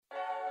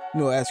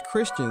As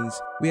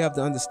Christians, we have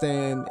to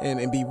understand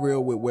and be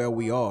real with where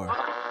we are.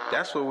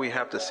 That's what we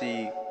have to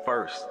see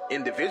first,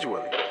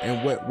 individually.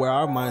 And where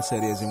our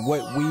mindset is and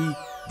what we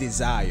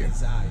desire.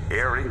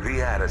 Airing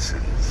the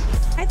Addisons.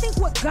 I think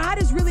what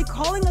God is really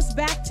calling us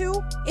back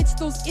to, it's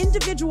those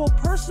individual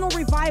personal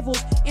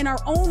revivals in our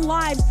own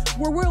lives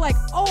where we're like,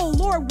 oh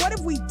Lord, what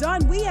have we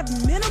done? We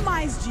have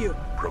minimized you.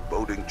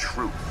 Promoting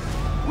truth,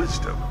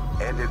 wisdom,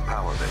 and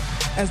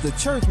empowerment. As the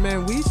church,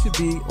 man, we should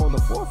be on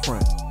the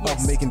forefront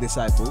of making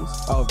disciples,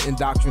 of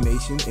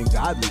indoctrination and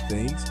godly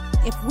things.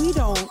 If we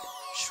don't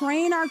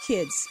train our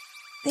kids,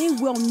 they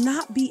will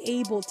not be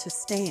able to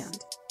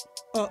stand.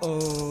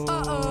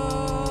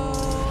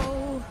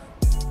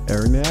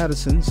 Airing the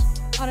Addisons.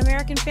 On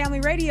American Family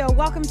Radio,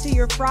 welcome to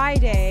your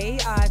Friday.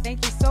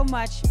 Thank you so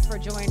much for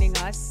joining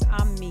us.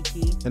 I'm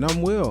Meeke. And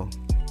I'm Will.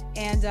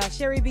 And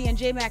Sherry B and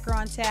J-Mac are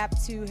on tap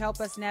to help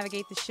us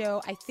navigate the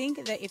show. I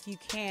think that if you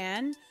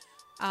can,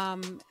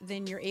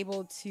 then you're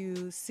able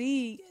to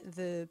see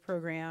the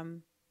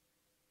program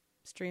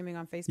streaming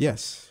on Facebook.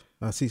 Yes.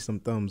 I see some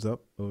thumbs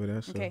up over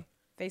there. So. Okay.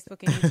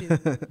 Facebook and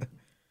YouTube.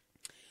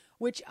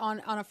 Which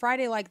on a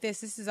Friday like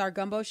this is our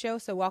Gumbo show.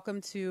 So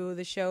welcome to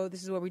the show.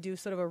 This is where we do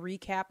sort of a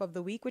recap of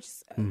the week, which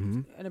is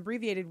an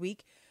abbreviated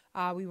week.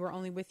 We were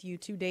only with you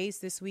 2 days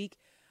this week.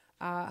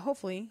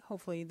 Hopefully,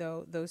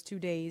 though, those 2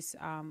 days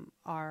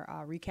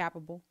are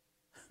recapable.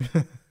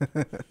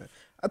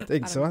 I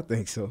think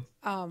so.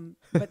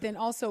 But then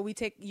also we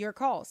take your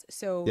calls.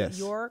 So yes.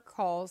 Your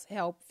calls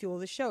help fuel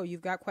the show.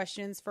 You've got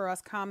questions for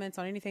us, comments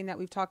on anything that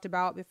we've talked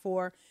about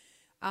before.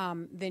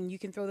 Then you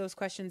can throw those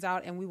questions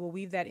out and we will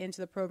weave that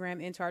into the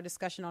program, into our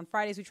discussion on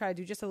Fridays. We try to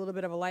do just a little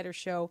bit of a lighter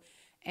show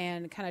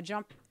and kind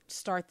of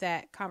start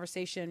that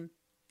conversation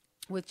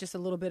with just a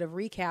little bit of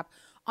recap.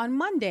 On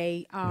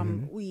Monday,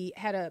 we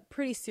had a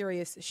pretty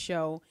serious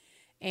show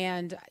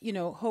and,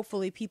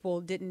 hopefully people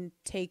didn't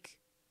take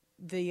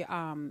the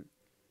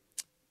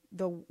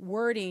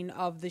wording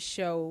of the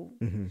show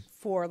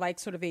for like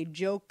sort of a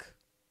joke.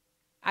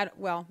 I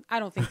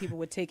don't think people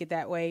would take it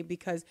that way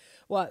because,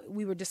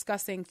 we were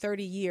discussing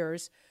 30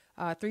 years,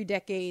 3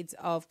 decades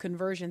of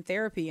conversion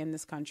therapy in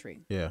this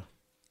country. Yeah.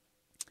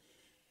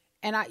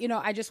 And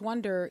I just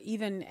wonder,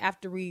 even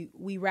after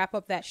we wrap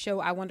up that show,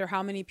 I wonder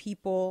how many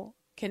people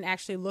can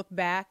actually look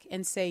back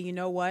and say, you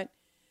know what,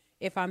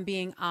 if I'm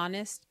being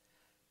honest,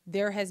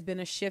 there has been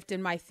a shift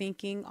in my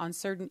thinking on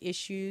certain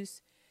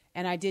issues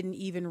and I didn't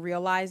even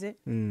realize it.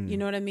 You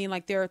know what I mean?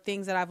 Like there are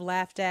things that I've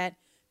laughed at,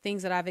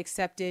 things that I've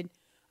accepted,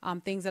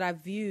 things that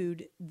I've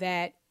viewed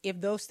that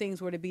if those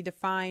things were to be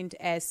defined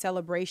as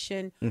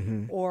celebration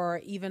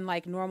or even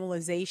like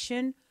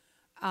normalization,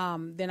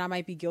 then I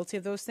might be guilty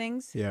of those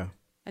things. Yeah.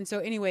 And so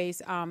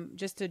anyways,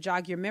 just to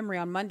jog your memory,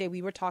 on Monday,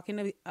 we were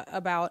talking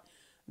about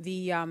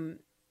the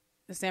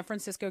San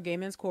Francisco Gay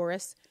Men's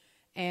Chorus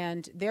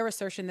and their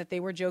assertion that they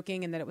were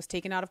joking and that it was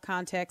taken out of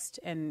context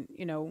and,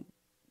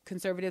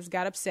 conservatives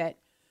got upset,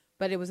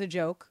 but it was a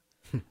joke.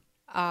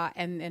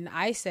 And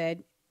I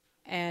said,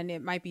 and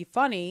it might be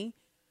funny,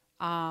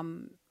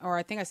 or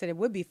I think I said it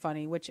would be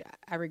funny, which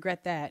I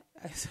regret that.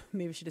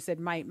 Maybe I should have said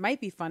might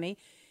be funny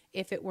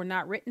if it were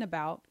not written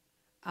about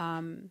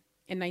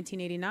in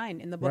 1989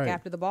 in the book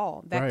After the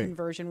Ball. That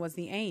conversion was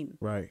the aim.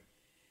 Right.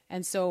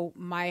 And so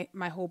my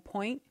whole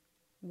point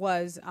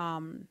was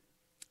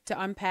to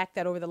unpack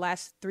that over the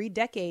last 3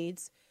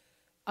 decades,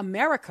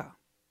 America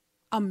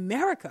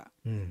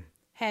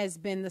has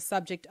been the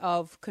subject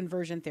of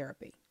conversion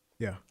therapy.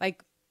 Yeah.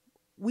 Like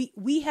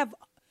we have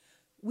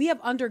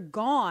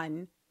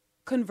undergone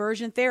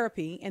conversion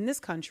therapy in this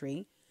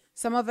country.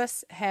 Some of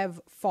us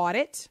have fought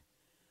it.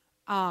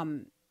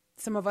 Some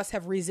of us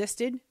have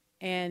resisted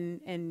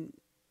and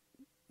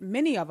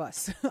many of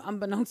us,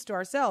 unbeknownst to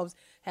ourselves,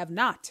 have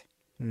not.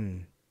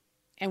 And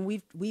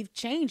we've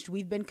changed.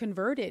 We've been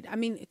converted. I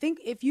mean,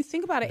 if you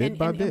think about it, bit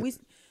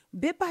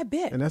by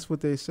bit. And that's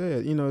what they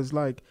said. It's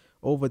like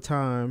over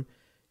time,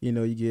 you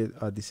get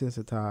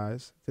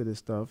desensitized to this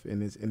stuff,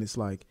 and it's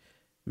like,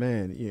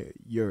 man,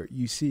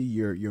 you see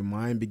your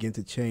mind begin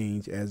to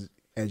change as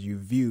you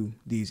view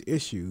these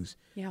issues.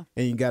 Yeah.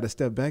 And you got to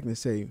step back and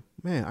say,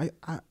 man,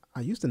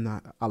 I used to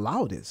not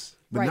allow this,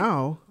 but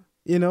now,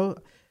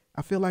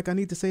 I feel like I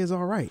need to say it's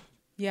all right.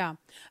 Yeah.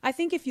 I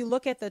think if you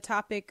look at the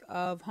topic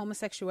of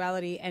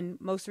homosexuality and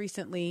most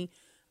recently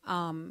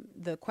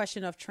the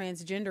question of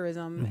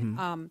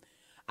transgenderism,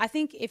 I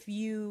think if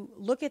you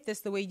look at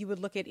this the way you would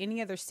look at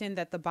any other sin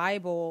that the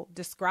Bible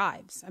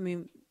describes, I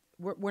mean,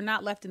 we're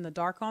not left in the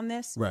dark on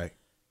this. Right.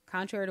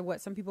 Contrary to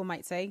what some people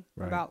might say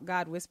about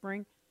God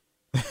whispering.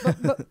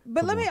 But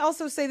let me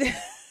also say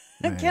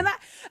that, can I,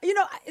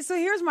 so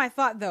here's my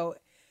thought though.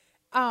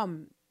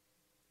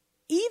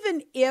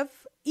 Even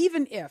if,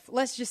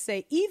 let's just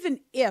say, even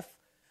if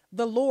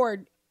the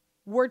Lord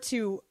were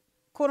to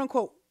quote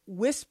unquote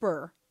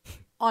whisper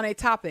on a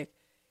topic,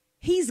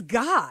 he's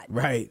God.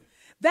 Right.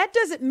 That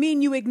doesn't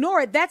mean you ignore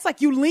it. That's like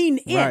you lean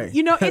in. Right.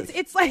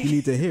 It's like you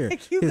need to hear.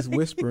 Like his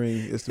whispering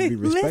is to be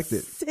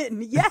respected.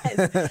 Listen,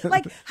 yes.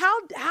 Like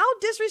how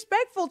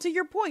disrespectful, to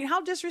your point,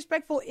 how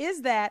disrespectful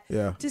is that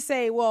to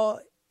say,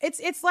 well,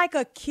 it's like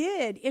a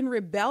kid in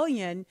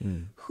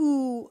rebellion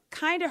who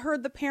kind of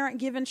heard the parent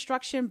give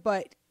instruction,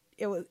 but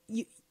it was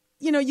you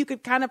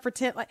could kind of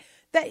pretend like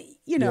that,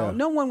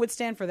 no one would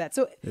stand for that.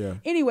 So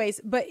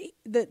anyways, but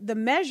the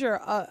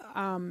measure,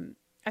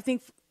 I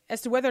think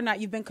as to whether or not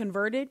you've been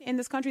converted in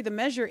this country, the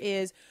measure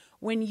is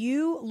when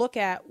you look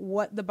at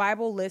what the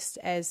Bible lists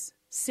as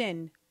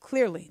sin,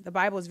 clearly, the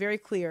Bible is very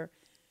clear.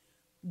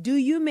 Do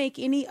you make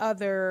any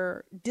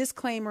other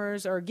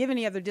disclaimers or give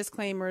any other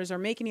disclaimers or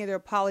make any other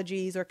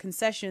apologies or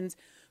concessions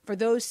for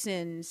those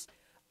sins,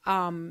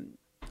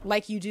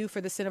 like you do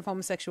for the sin of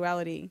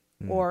homosexuality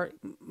or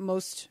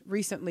most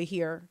recently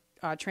here,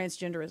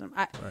 transgenderism?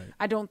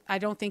 I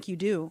don't think you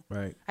do.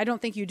 Right. I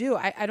don't think you do.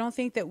 I don't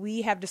think that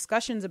we have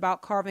discussions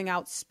about carving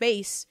out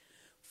space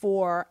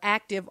for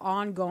active,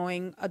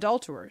 ongoing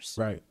adulterers.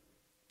 Right.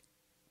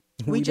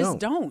 We just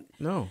don't.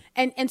 No.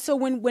 And so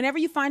whenever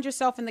you find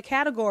yourself in the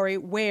category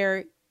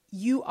where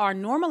you are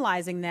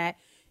normalizing that,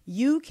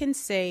 you can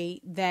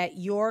say that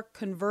your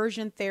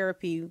conversion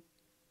therapy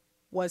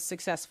was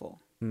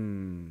successful.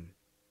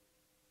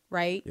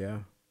 Right? Yeah.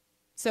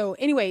 So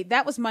anyway,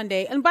 that was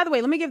Monday. And by the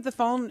way, let me give the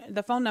phone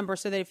number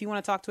so that if you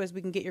want to talk to us,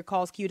 we can get your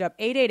calls queued up.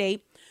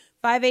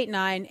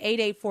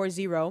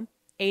 888-589-8840.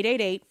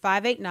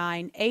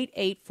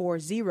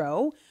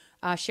 888-589-8840.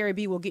 Sherry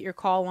B will get your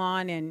call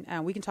on,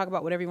 and we can talk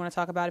about whatever you want to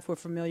talk about. If we're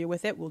familiar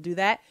with it, we'll do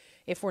that.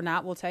 If we're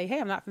not, we'll tell you, hey,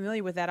 I'm not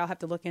familiar with that. I'll have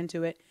to look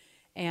into it.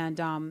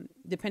 And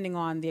depending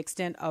on the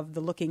extent of the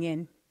looking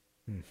in,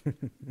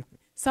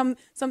 some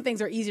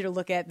things are easier to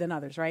look at than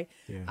others, right?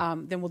 Yeah.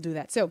 Then we'll do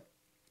that. So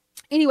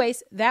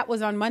anyways, that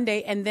was on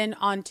Monday. And then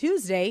on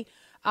Tuesday,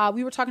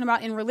 we were talking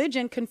about in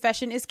religion,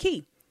 confession is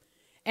key.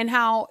 And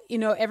how,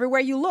 everywhere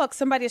you look,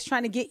 somebody is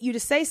trying to get you to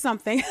say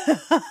something.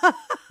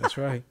 That's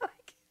right.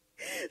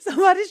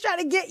 Somebody's trying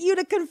to get you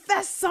to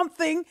confess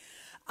something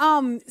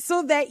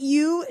so that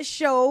you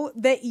show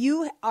that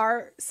you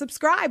are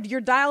subscribed,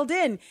 you're dialed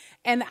in.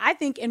 And I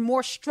think in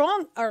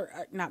stronger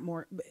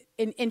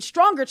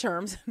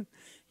terms,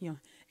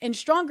 in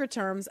stronger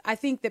terms, I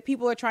think that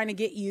people are trying to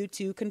get you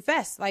to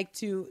confess, like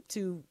to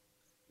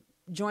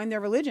join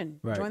their religion,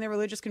 right. Join their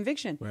religious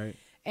conviction. Right.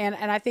 And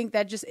I think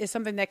that just is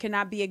something that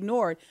cannot be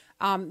ignored.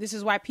 This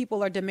is why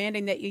people are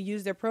demanding that you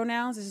use their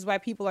pronouns. This is why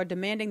people are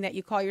demanding that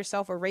you call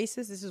yourself a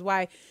racist. This is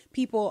why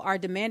people are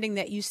demanding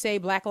that you say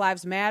Black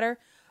Lives Matter.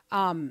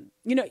 You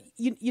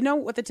know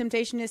what the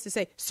temptation is to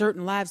say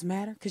certain lives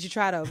matter because you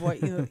try to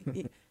avoid.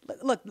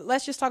 Look,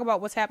 let's just talk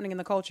about what's happening in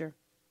the culture.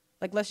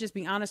 Like, let's just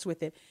be honest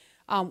with it.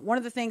 One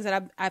of the things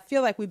that I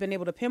feel like we've been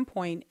able to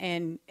pinpoint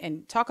and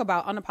talk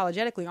about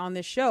unapologetically on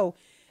this show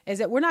is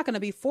that we're not going to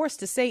be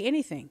forced to say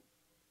anything.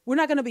 We're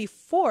not going to be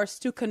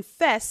forced to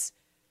confess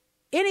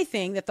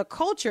anything that the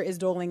culture is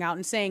doling out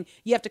and saying,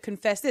 you have to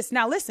confess this.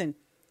 Now, listen,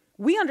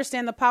 we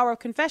understand the power of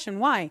confession.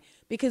 Why?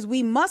 Because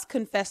we must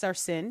confess our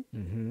sin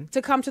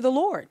to come to the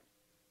Lord.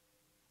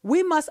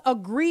 We must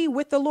agree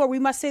with the Lord. We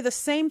must say the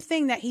same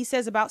thing that he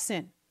says about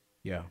sin.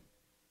 Yeah.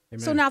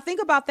 Amen. So now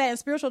think about that in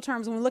spiritual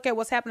terms when we look at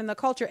what's happening in the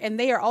culture, and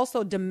they are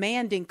also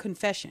demanding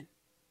confession.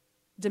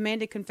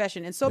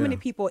 And so many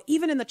people,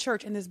 even in the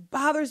church, and this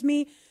bothers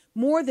me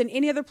more than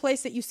any other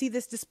place that you see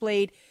this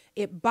displayed.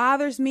 It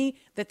bothers me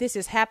that this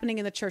is happening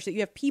in the church, that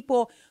you have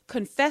people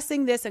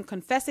confessing this and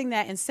confessing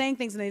that and saying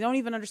things, and they don't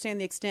even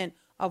understand the extent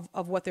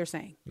of what they're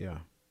saying. Yeah.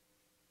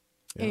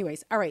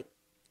 Anyways, all right.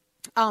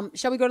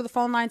 Shall we go to the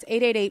phone lines?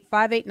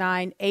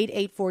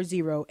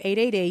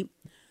 888-589-8840.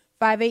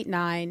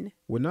 888-589-8840.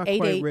 We're not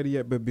quite ready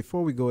yet, but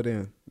before we go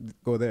there,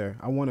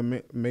 I want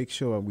to make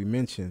sure we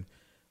mention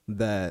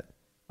that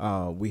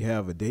we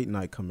have a date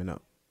night coming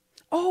up.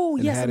 Oh,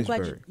 yes. I'm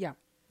glad Hattiesburg. Yeah.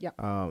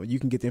 You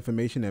can get the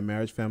information at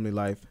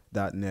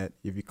marriagefamilylife.net.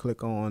 If you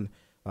click on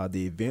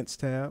the events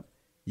tab,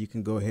 you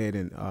can go ahead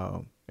and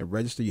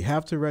register. You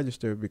have to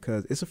register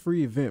because it's a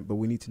free event, but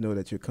we need to know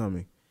that you're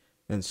coming.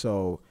 And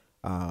so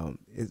our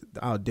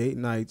date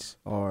nights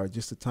are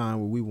just a time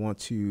where we want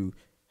to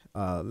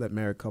let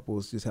married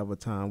couples just have a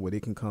time where they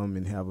can come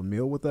and have a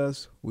meal with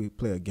us. We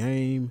play a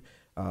game.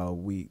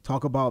 We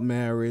talk about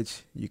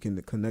marriage. You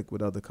can connect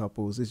with other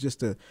couples. It's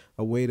just a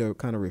way to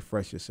kind of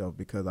refresh yourself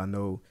because I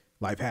know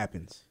life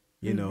happens,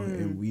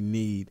 and we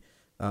need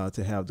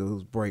to have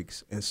those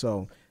breaks. And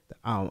so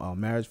our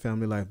Marriage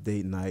Family Life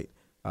date night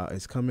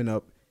is coming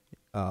up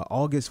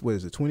August,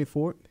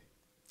 24th?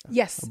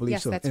 Yes, I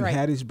believe so. That's in right.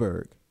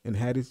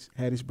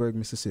 Hattiesburg,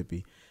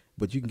 Mississippi.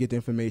 But you can get the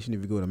information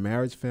if you go to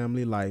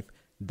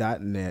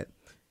marriagefamilylife.net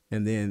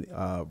and then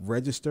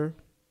register.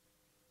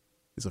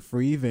 It's a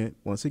free event,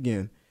 once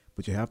again,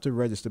 but you have to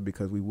register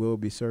because we will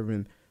be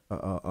serving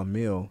a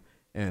meal,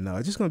 and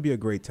it's just going to be a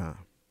great time.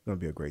 It's going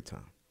to be a great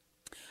time.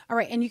 All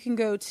right, and you can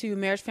go to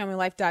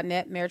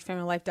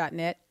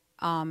marriagefamilylife.net,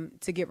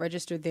 to get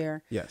registered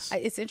there. Yes.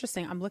 It's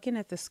interesting. I'm looking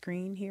at the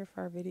screen here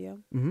for our video.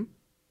 Mm-hmm.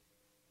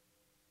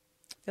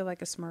 I feel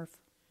like a Smurf.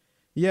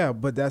 Yeah,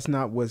 but that's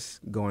not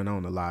what's going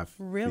on the live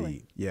Really?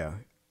 feed. Yeah.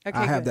 Okay,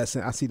 I have good.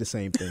 that. I see the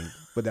same thing,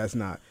 but that's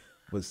not.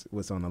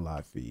 what's on the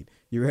live feed.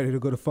 You ready to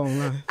go to the phone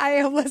line? I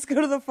am. Let's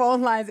go to the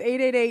phone lines.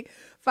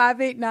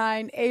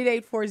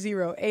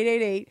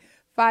 888-589-8840.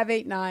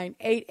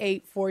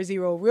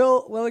 888-589-8840.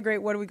 Will and Great,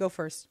 where do we go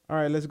first? All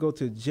right, let's go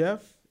to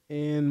Jeff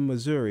in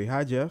Missouri.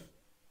 Hi, Jeff.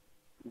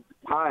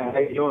 Hi, how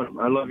you doing?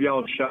 I love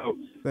y'all's show.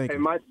 Thank you.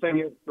 My thing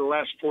is, the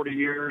last 40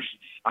 years,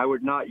 I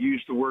would not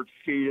use the word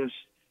fetus.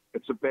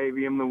 It's a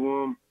baby in the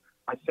womb.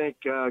 I think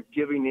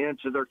giving in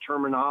to their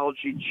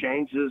terminology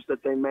changes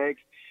that they make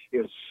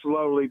is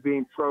slowly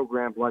being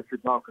programmed like you're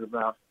talking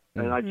about.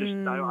 And I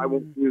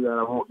won't do that.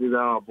 I won't do that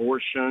on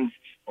abortion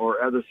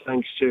or other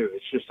things, too.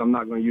 It's just I'm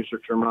not going to use their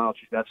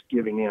terminology. That's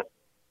giving in.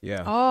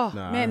 Yeah. Oh,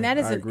 man, that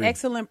is an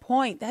excellent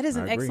point. That is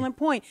an excellent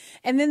point.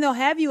 And then they'll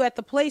have you at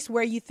the place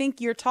where you think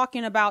you're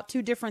talking about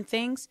two different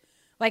things.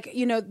 Like,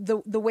 you know,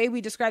 the way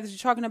we describe this, we're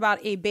talking about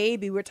a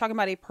baby. We're talking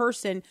about a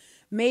person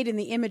made in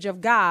the image of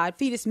God,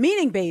 fetus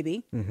meaning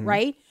baby,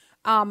 right?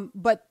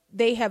 But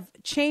they have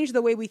changed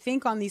the way we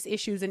think on these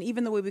issues and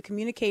even the way we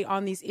communicate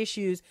on these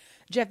issues.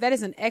 Jeff, that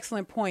is an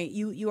excellent point.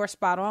 You are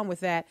spot on with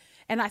that.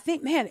 And I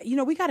think, man, you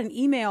know, we got an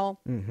email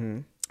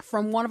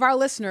from one of our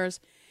listeners.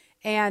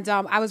 And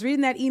I was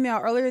reading that email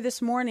earlier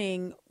this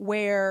morning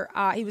where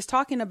he was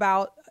talking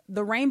about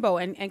the rainbow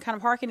and kind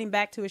of hearkening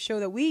back to a show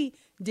that we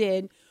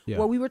did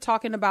where we were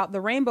talking about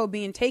the rainbow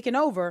being taken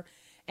over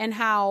and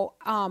how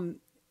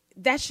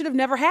that should have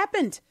never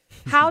happened.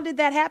 How did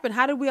that happen?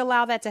 How did we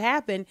allow that to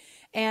happen?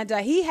 And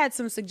he had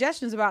some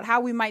suggestions about how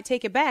we might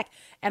take it back.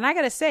 And I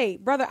got to say,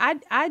 brother,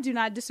 I do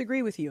not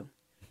disagree with you.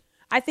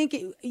 I think,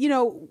 you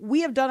know,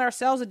 we have done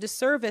ourselves a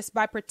disservice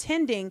by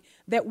pretending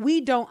that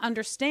we don't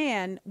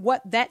understand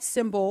what that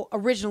symbol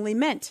originally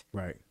meant.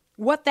 Right.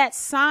 What that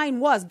sign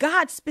was.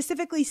 God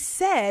specifically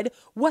said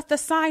what the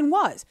sign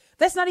was.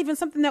 That's not even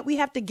something that we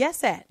have to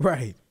guess at.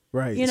 Right.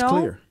 Right. You it's know?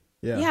 Clear.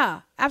 Yeah.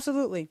 Yeah,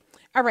 absolutely.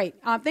 All right.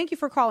 Thank you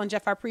for calling,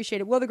 Jeff. I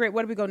appreciate it. Will the Great,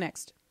 where do we go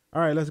next?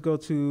 All right. Let's go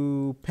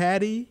to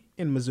Patty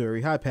in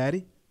Missouri. Hi,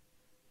 Patty.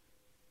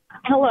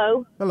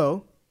 Hello.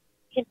 Hello.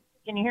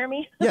 Can you hear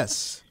me?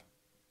 Yes.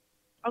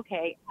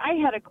 Okay. I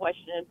had a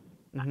question.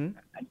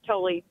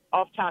 Totally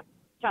off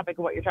topic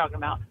of what you're talking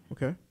about.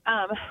 Okay.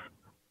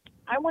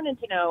 I wanted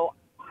to know,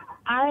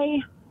 I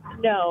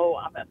know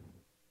I'm a,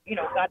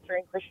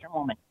 God-fearing Christian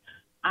woman.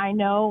 I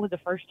know the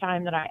first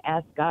time that I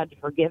asked God to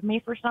forgive me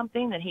for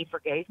something that he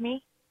forgave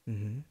me.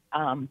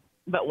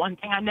 But one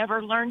thing I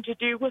never learned to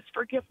do was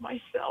forgive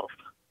myself.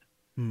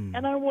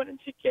 And I wanted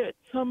to get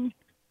some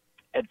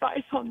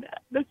advice on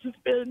that. This has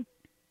been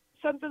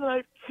something that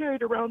I've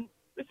carried around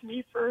with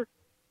me for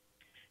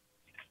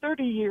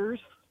 30 years.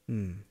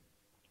 And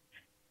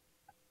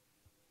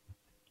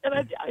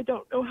I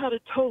don't know how to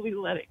totally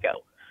let it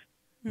go.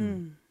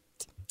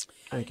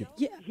 Thank you.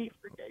 Yeah. He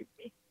forgave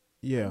me.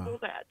 Yeah. I know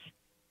that.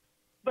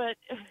 But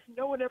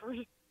no one ever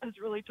has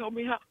really told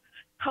me how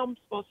I'm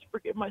supposed to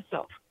forgive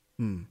myself.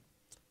 All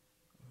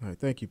right.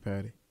 Thank you,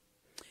 Patty.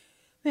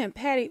 Man,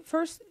 Patty,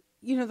 first,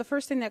 the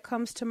first thing that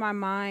comes to my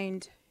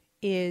mind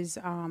is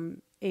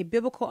a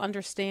biblical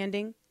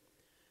understanding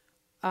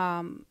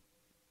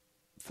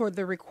for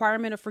the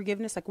requirement of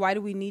forgiveness. Like, why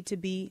do we need to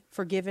be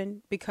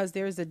forgiven? Because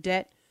there's a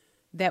debt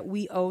that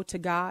we owe to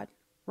God,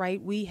 right?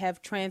 We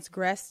have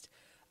transgressed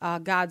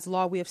God's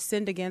law. We have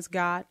sinned against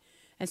God.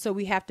 And so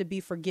we have to be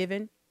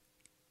forgiven.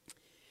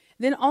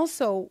 Then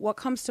also what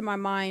comes to my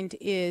mind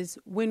is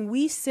when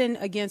we sin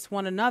against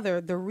one another,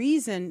 the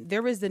reason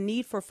there is the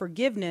need for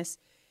forgiveness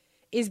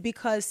is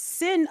because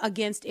sin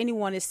against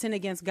anyone is sin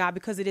against God,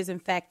 because it is in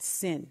fact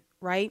sin,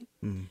 right?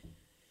 And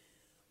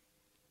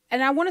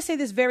I want to say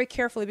this very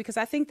carefully because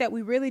I think that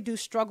we really do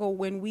struggle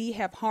when we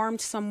have harmed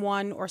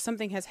someone or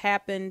something has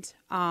happened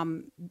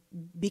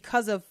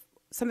because of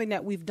something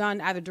that we've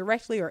done either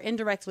directly or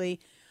indirectly.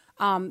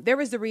 There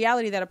is the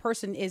reality that a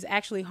person is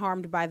actually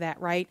harmed by that,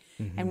 right?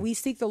 And we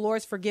seek the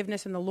Lord's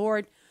forgiveness, and the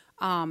Lord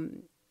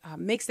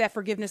makes that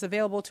forgiveness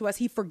available to us.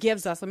 He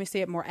forgives us. Let me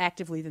say it more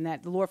actively than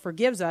that. The Lord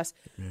forgives us.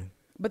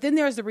 But then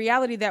there's the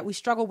reality that we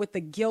struggle with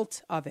the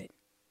guilt of it,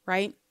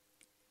 right?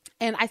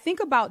 And I think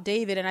about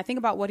David, and I think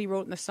about what he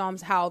wrote in the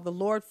Psalms, how the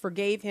Lord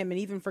forgave him and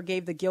even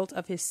forgave the guilt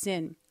of his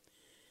sin.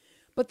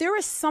 But there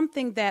is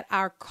something that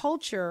our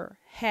culture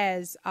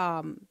has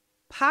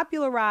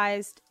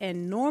popularized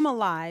and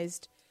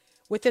normalized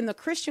within the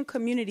Christian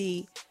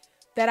community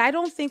that I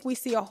don't think we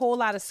see a whole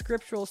lot of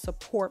scriptural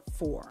support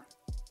for.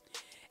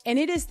 And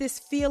it is this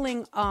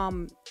feeling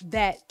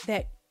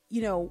that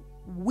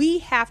we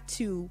have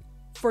to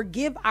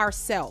forgive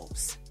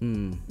ourselves.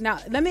 Now,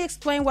 let me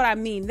explain what I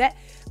mean.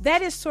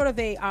 That is sort of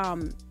a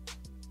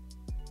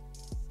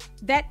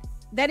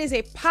that is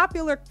a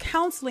popular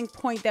counseling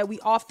point that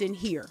we often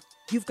hear.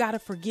 You've got to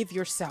forgive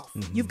yourself.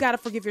 You've got to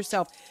forgive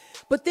yourself.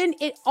 But then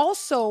it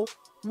also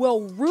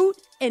will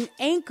root and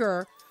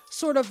anchor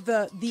sort of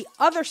the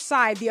other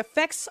side, the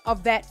effects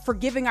of that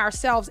forgiving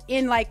ourselves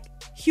in like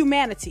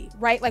humanity,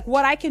 right? Like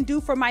what I can do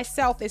for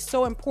myself is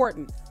so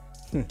important.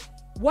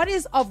 What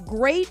is of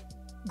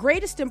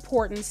greatest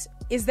importance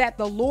is that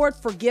the Lord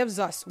forgives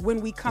us when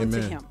we come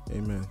to him.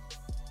 Amen.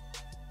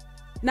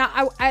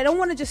 Now, I don't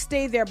want to just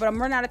stay there, but I'm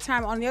running out of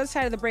time. On the other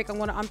side of the break, I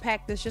want to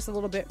unpack this just a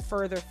little bit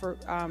further for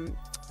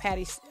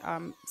Patty's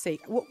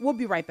sake. We'll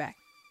be right back.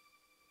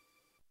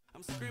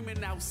 I'm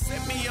screaming out,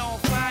 set me on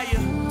fire,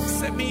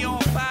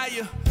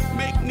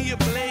 make me a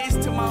blaze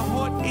till my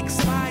heart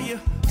expire.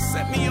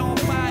 Set me on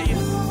fire,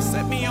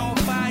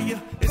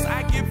 as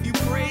I give you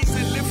praise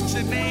and lift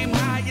your name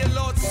higher.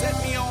 Lord,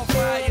 set me on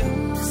fire,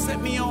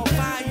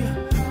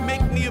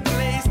 make me a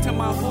blaze till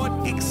my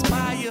heart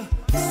expire.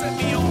 Set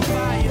me on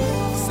fire,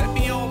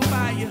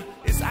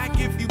 as I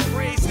give you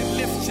praise and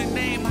lift your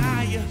name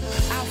higher.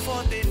 Our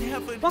Father in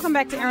heaven. Welcome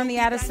back to Aaron the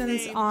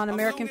Addisons on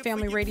American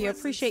Family Radio.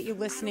 Appreciate you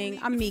listening.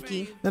 I'm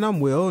Meeke. And I'm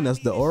Will, and that's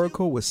the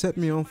Oracle with Set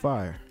Me on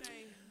Fire.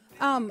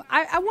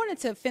 I wanted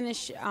to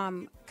finish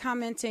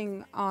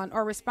commenting on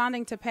or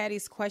responding to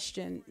Patty's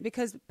question,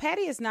 because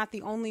Patty is not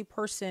the only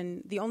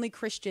person, the only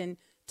Christian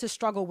to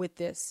struggle with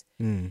this.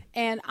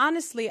 And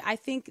honestly, I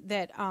think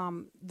that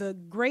the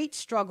great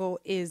struggle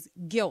is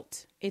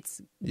guilt.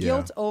 It's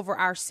guilt over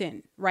our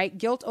sin, right?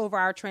 Guilt over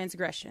our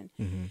transgression.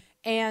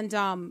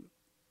 And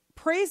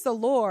praise the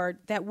Lord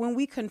that when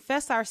we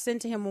confess our sin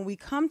to him, when we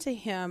come to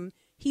him,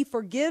 he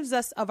forgives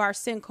us of our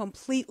sin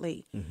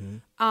completely.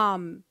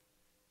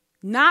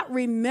 Not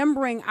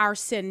remembering our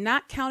sin,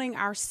 not counting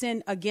our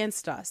sin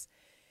against us.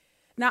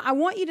 Now, I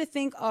want you to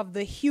think of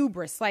the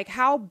hubris, like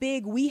how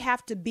big we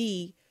have to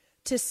be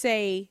to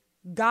say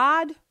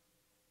God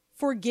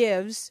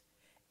forgives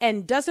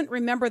and doesn't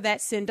remember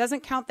that sin,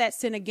 doesn't count that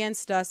sin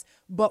against us,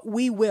 but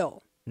we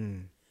will.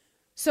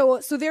 So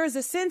there is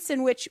a sense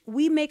in which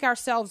we make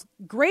ourselves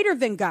greater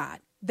than God,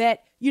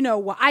 that,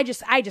 well, I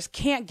just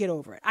can't get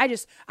over it. I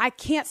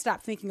can't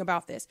stop thinking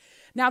about this.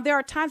 Now, there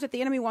are times that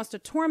the enemy wants to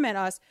torment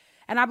us,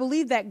 and I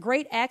believe that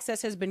great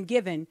access has been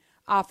given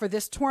for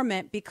this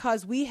torment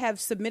because we have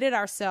submitted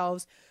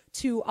ourselves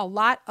to a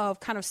lot of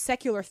kind of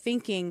secular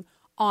thinking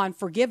on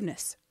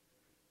forgiveness.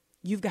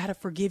 You've got to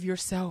forgive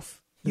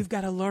yourself. You've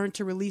got to learn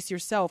to release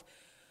yourself.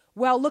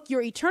 Well, look,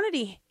 your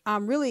eternity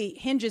really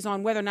hinges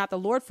on whether or not the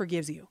Lord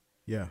forgives you.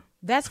 Yeah.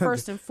 That's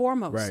first and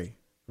foremost.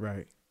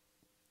 Right.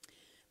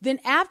 Then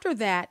after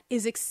that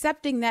is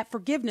accepting that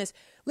forgiveness.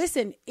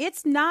 Listen,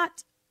 it's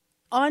not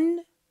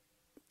unbiblical.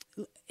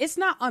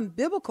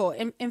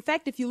 In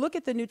fact, if you look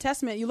at the New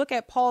Testament, you look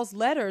at Paul's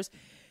letters,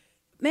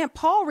 man,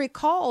 Paul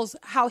recalls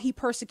how he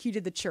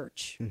persecuted the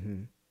church.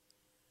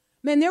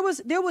 Man, there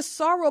was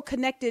sorrow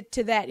connected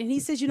to that. And he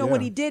says,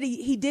 what he did,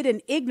 he did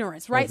in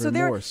ignorance, right? So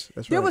there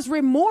was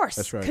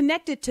remorse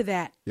connected to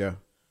that. Yeah.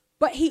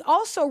 But he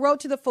also wrote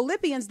to the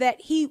Philippians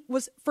that he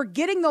was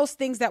forgetting those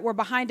things that were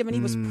behind him and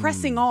he was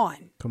pressing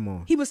on. Come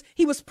on. He was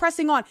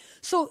pressing on.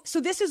 So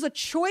this is a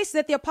choice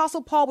that the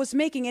Apostle Paul was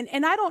making.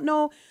 And I don't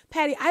know,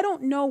 Patty, I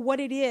don't know what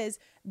it is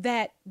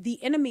that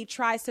the enemy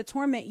tries to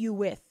torment you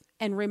with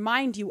and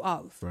remind you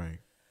of. Right.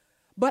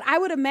 But I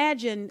would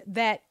imagine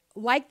that,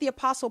 like the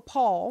Apostle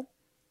Paul,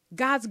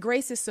 God's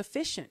grace is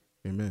sufficient.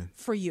 Amen.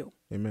 For you.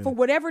 Amen. For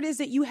whatever it is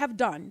that you have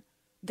done,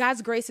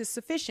 God's grace is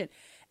sufficient.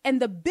 And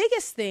the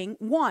biggest thing,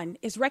 one,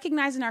 is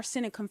recognizing our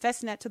sin and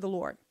confessing that to the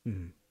Lord.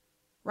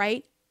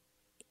 Right?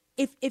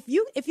 If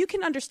you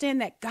can understand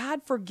that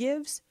God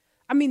forgives,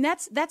 I mean,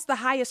 that's the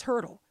highest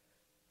hurdle.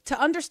 To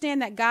understand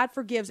that God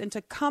forgives and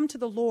to come to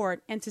the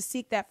Lord and to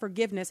seek that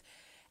forgiveness.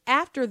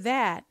 After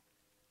that,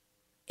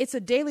 it's a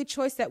daily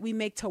choice that we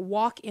make to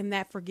walk in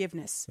that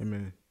forgiveness.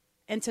 Amen.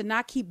 And to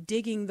not keep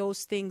digging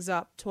those things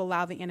up to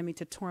allow the enemy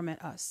to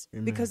torment us.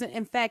 Amen. Because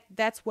in fact,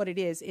 that's what it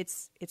is.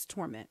 It's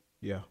torment.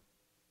 Yeah.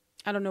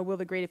 I don't know, Will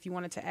the Great, if you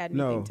wanted to add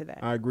anything to that.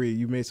 I agree.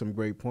 You made some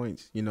great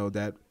points.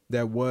 That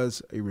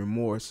was a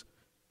remorse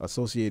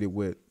associated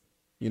with,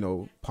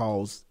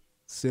 Paul's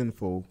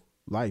sinful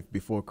life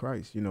before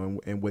Christ,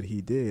 and what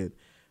he did.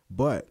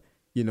 But,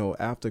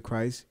 after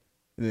Christ,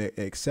 the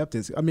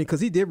acceptance, because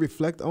he did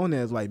reflect on that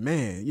as like,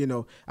 man,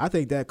 I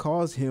think that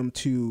caused him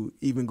to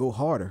even go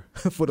harder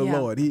for the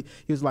Lord. He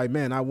was like,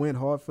 man, I went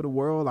hard for the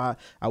world. I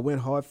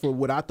went hard for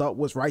what I thought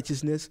was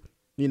righteousness,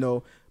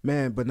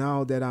 man, but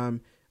now that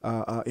I'm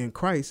in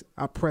Christ,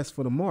 I press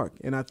for the mark.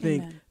 And I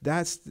think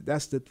that's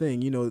the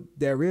thing.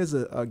 There is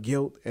a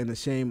guilt and a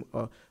shame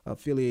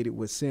affiliated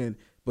with sin,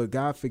 but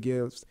God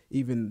forgives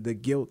even the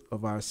guilt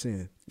of our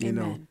sin,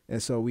 Amen.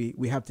 And so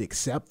we have to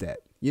accept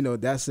that.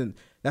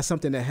 That's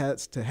something that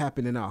has to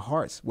happen in our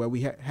hearts, where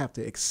we have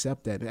to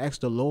accept that and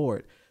ask the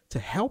Lord to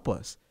help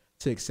us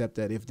to accept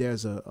that if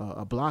there's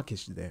a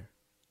blockage there.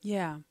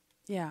 Yeah.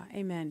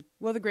 Amen.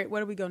 Well, the Great,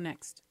 where do we go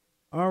next?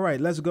 All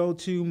right, let's go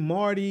to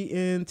Marty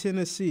in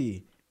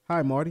Tennessee.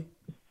 Hi, Marty.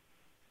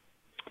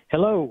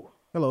 Hello.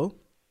 Hello.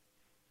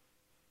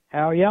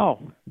 How are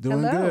y'all?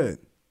 Doing good.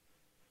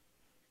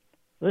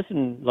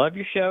 Listen, love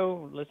your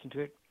show. Listen to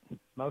it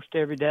most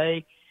every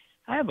day.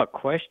 I have a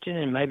question,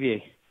 and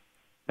maybe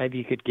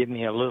you could give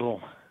me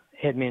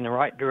head me in the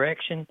right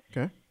direction.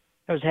 Okay.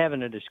 I was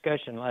having a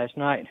discussion last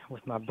night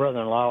with my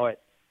brother-in-law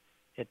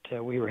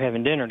we were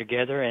having dinner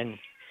together, and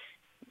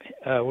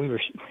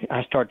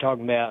I started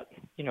talking about,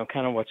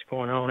 kind of what's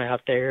going on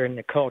out there in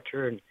the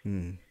culture and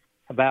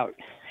about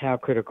how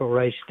critical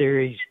race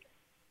theories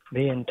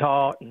being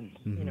taught, and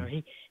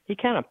he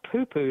kind of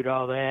poo-pooed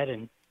all that,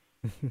 and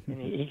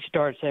he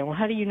started saying, "Well,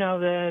 how do you know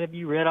that? Have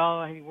you read all?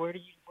 Where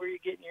are you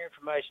getting your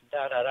information?"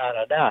 Da da da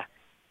da da.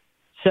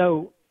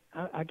 So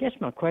I guess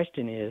my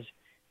question is,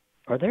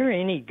 are there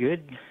any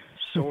good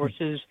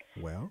sources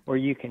where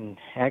you can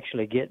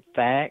actually get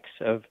facts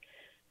of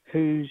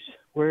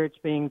where it's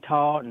being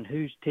taught and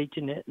who's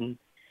teaching it and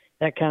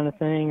that kind of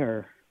thing?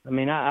 Or I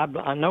mean,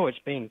 I know it's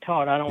being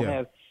taught. I don't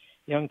have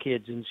young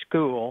kids in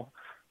school,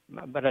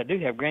 but I do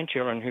have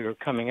grandchildren who are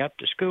coming up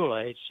to school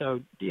age. So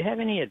do you have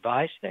any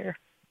advice there?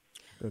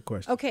 Good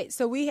question. Okay,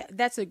 so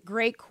that's a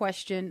great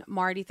question,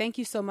 Marty. Thank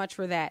you so much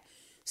for that.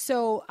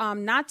 So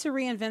not to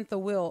reinvent the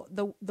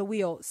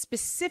wheel,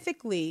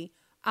 specifically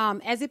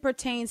as it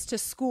pertains to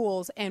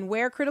schools and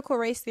where critical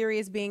race theory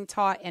is being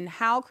taught and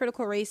how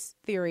critical race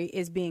theory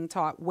is being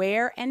taught,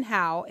 where and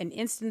how, and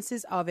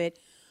instances of it.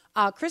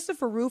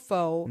 Christopher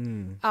Rufo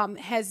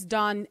has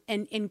done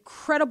an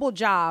incredible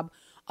job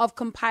of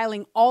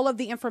compiling all of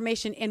the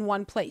information in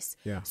one place.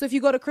 Yeah. So if you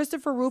go to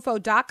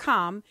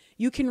ChristopherRufo.com,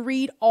 you can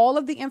read all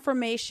of the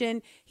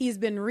information. He's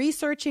been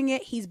researching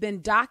it. He's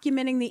been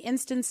documenting the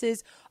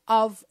instances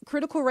of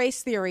critical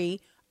race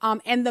theory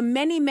and the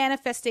many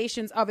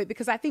manifestations of it,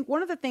 because I think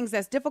one of the things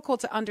that's difficult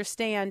to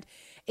understand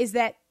is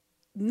that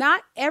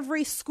not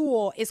every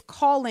school is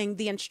calling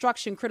the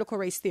instruction critical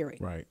race theory.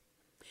 Right.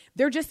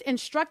 They're just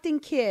instructing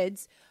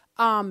kids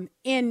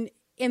in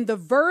the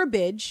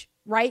verbiage,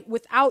 right,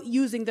 without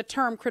using the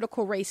term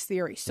critical race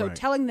theory. So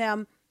telling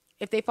them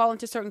if they fall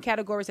into certain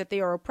categories that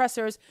they are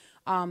oppressors,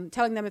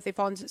 telling them if they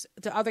fall into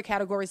other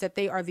categories that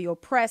they are the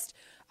oppressed,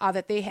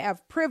 that they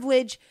have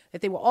privilege,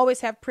 that they will always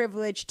have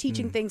privilege,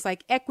 teaching things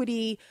like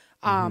equity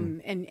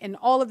and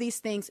all of these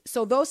things.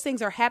 So those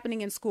things are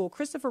happening in school.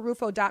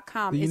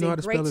 ChristopherRufo.com is a great source. Do you know how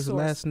to spell his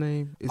last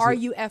name?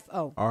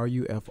 RUFO.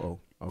 RUFO.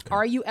 Okay.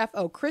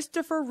 RUFO.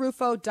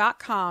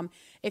 ChristopherRufo.com.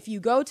 If you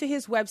go to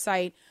his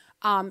website,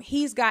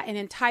 he's got an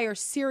entire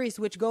series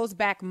which goes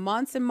back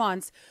months and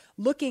months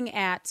looking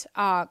at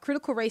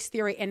critical race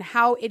theory and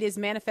how it is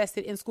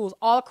manifested in schools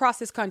all across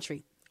this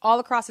country. All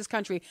across this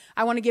country.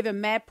 I want to give him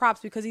mad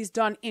props because he's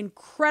done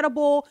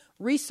incredible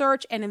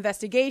research and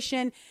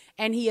investigation,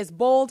 and he is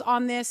bold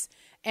on this.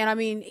 And I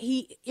mean,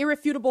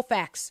 irrefutable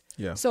facts.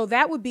 Yeah. So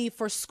that would be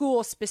for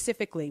schools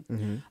specifically.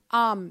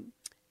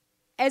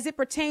 As it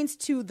pertains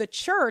to the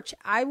church,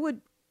 I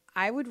would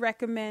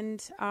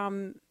recommend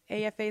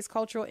AFA's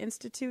Cultural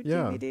Institute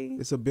DVD.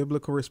 It's a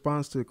biblical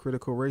response to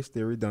critical race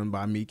theory done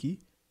by Meeke.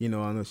 You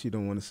know, I know she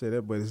don't want to say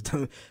that, but it's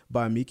done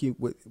by Meeke,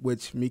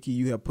 which Meeke,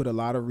 you have put a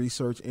lot of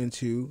research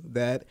into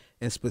that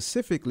and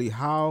specifically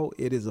how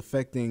it is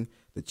affecting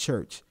the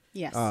church.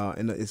 Yes.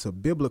 And it's a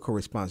biblical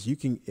response. You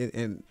can,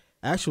 and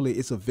actually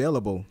it's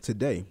available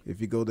today.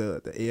 If you go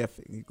to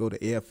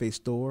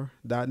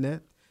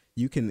afastore.net,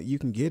 you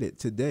can get it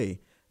today.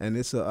 And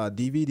it's a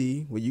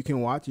DVD where you can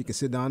watch. You can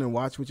sit down and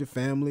watch with your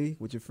family,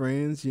 with your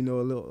friends, you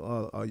know, a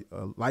little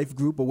a life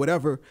group or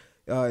whatever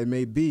it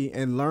may be,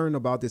 and learn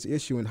about this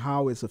issue and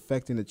how it's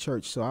affecting the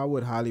church. So I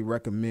would highly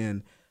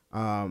recommend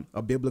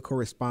a biblical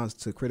response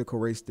to critical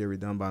race theory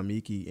done by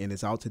Meeke, and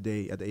it's out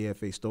today at the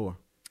AFA store.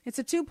 It's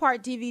a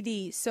 2-part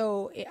DVD,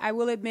 so I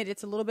will admit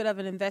it's a little bit of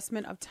an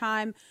investment of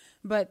time,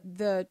 but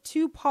the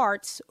 2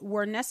 parts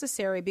were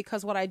necessary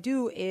because what I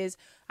do is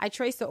I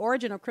trace the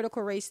origin of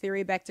critical race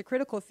theory back to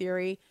critical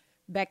theory,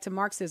 back to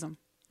Marxism.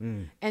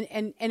 And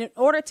in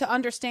order to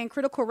understand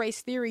critical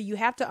race theory, you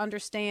have to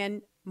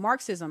understand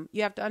Marxism.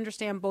 You have to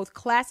understand both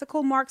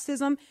classical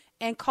Marxism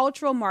and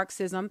cultural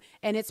Marxism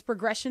and its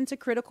progression to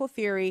critical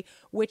theory,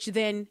 which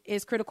then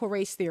is critical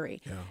race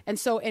theory. Yeah. And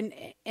so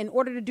in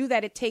order to do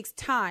that, it takes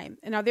time.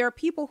 And now there are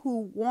people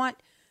who want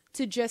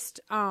to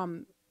just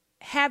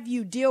have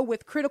you deal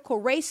with critical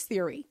race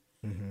theory,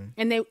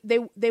 and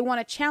they want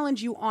to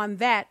challenge you on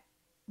that.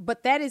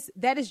 But that is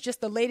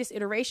just the latest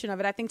iteration of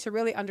it. I think to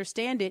really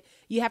understand it,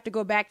 you have to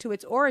go back to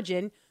its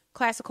origin,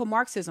 classical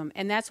Marxism.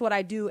 And that's what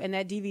I do in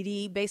that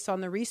DVD based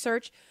on the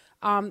research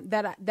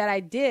that I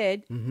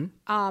did,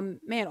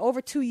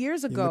 over 2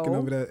 years ago. You're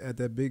looking over at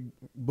that big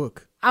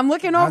book. I'm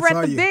looking over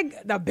at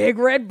the big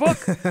red book.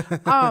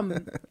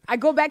 I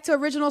go back to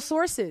original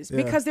sources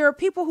because there are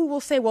people who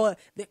will say, well,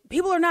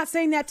 people are not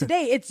saying that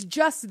today. It's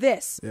just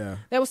this. Yeah.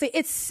 They will say,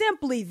 it's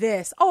simply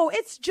this. Oh,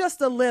 it's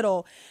just a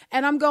little.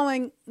 And I'm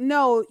going,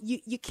 no,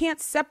 you can't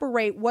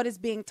separate what is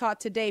being taught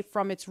today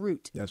from its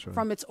root,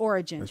 from its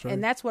origin. That's right.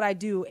 And that's what I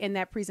do in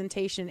that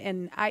presentation.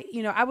 And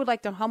I would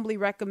like to humbly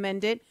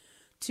recommend it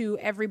to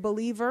every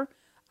believer,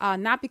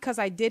 not because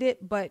I did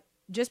it, but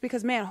just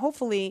because, man,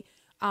 hopefully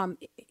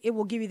it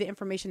will give you the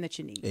information that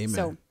you need. Amen.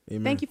 So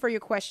thank you for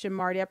your question,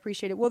 Marty. I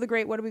appreciate it. Will the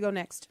Great, where do we go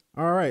next?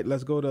 All right,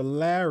 let's go to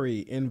Larry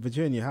in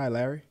Virginia. Hi,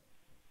 Larry.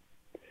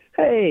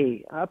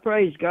 Hey, I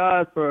praise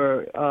God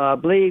for, I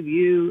believe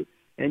you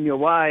and your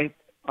wife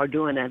are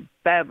doing a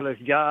fabulous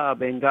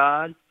job in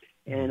God.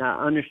 And I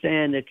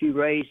understand that you're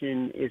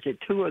raising, is it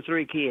 2 or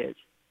 3 kids?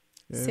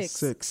 Yeah,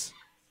 6.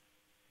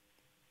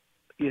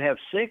 You have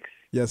 6?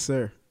 Yes,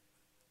 sir.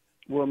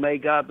 Well, may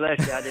God bless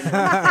you. I didn't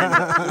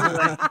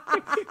understand that.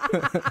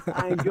 Anyway,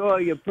 I enjoy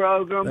your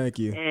program. Thank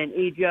you. And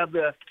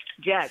E.W.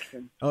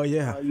 Jackson. Oh,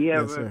 yeah.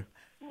 Yes, sir.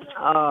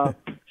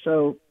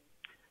 So,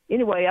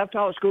 anyway, I've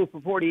taught school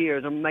for 40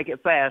 years. I'm going to make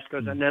it fast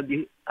because I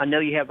know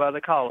you have other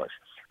callers.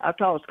 I've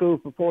taught school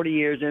for 40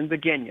 years in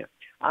Virginia.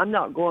 I'm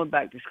not going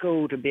back to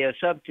school to be a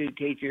substitute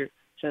teacher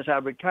since I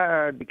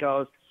retired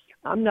because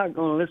I'm not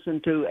going to listen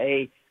to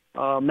a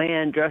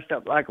man dressed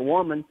up like a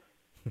woman.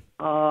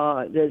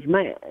 There's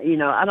man,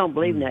 I don't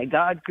believe in that.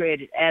 God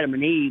created Adam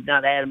and Eve,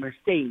 not Adam and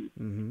Steve,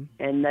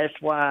 and that's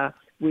why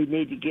we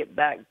need to get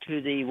back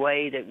to the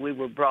way that we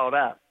were brought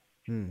up.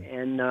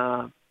 And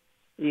the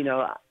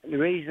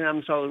reason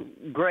I'm so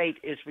great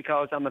is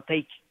because I'm a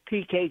PK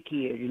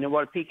kid. You know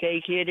what a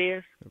PK kid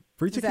is?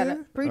 Preacher Is that kid?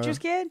 a preacher's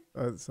kid?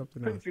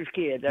 Something else. Preacher's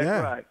kid. That's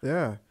right.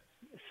 Yeah.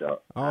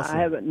 So awesome. I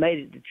haven't made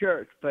it to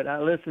church, but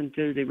I listen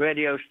to the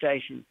radio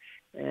station,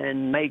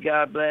 and may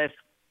God bless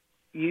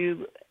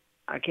you.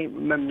 I can't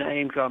remember the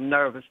name because I'm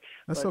nervous.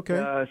 That's but,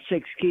 okay.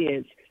 6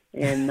 kids,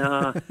 and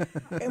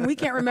and we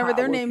can't remember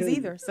their names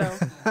either. So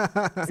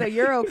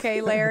you're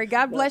okay, Larry.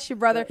 God bless you,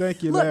 brother.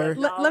 Thank you, Look, Larry.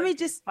 Let me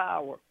just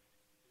power.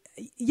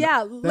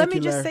 Yeah, let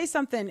me just Larry. say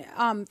something.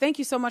 Thank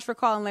you so much for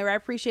calling, Larry. I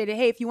appreciate it.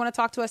 Hey, if you want to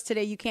talk to us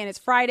today, you can. It's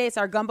Friday. It's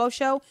our Gumbo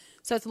show.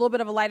 So it's a little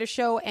bit of a lighter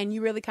show, and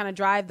you really kind of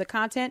drive the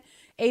content.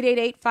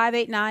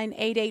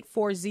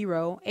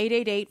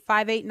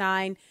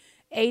 888-589-8840.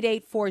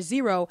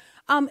 888-589-8840.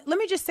 Let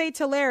me just say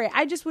to Larry,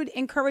 I just would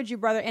encourage you,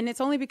 brother, and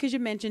it's only because you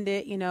mentioned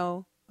it,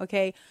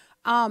 okay?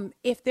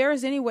 If there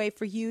is any way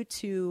for you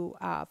to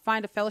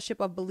find a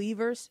fellowship of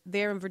believers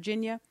there in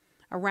Virginia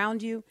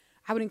around you,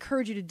 I would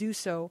encourage you to do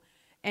so.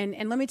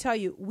 And let me tell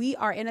you, we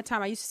are in a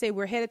time, I used to say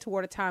we're headed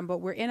toward a time, but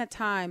we're in a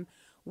time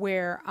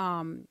where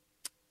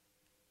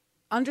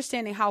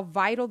understanding how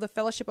vital the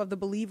fellowship of the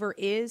believer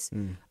is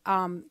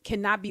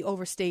cannot be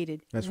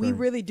overstated. We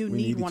really do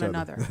need one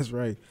another. That's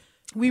right.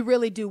 We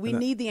really do. We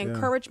need the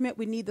encouragement.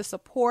 We need the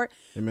support.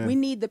 Amen. We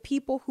need the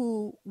people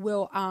who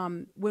will,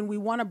 when we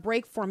want to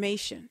break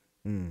formation,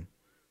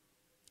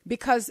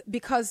 because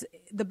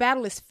the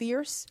battle is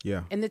fierce,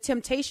 and the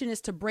temptation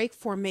is to break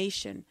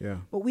formation.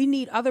 But we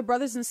need other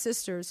brothers and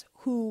sisters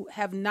who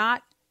have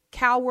not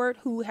cowered,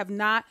 who have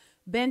not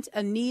bent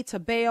a knee to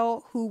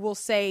Baal, who will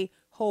say,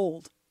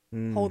 hold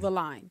the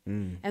line.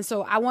 And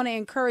so I want to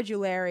encourage you,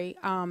 Larry,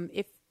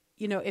 if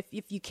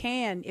you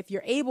can, if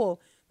you're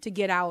able to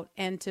get out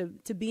and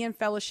to be in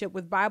fellowship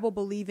with Bible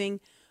believing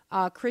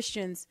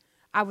Christians,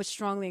 I would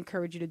strongly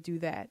encourage you to do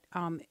that.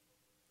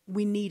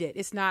 We need it.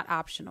 It's not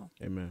optional.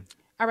 Amen.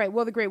 All right.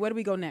 Well, the great. Where do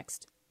we go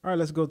next? All right.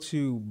 Let's go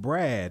to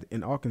Brad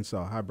in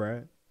Arkansas. Hi,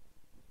 Brad.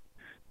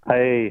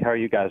 Hey, how are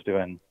you guys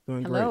doing?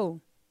 Doing Hello.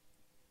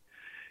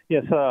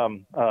 Great. Yes.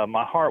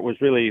 My heart was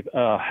really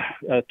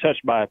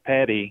touched by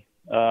Patty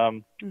a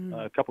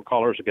couple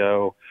callers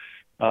ago.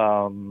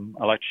 I'd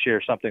like to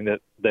share something that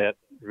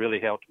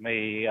really helped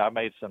me. I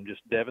made some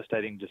just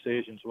devastating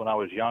decisions when I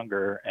was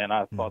younger, and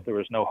I thought there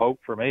was no hope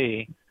for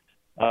me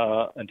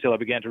until I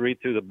began to read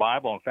through the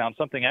Bible and found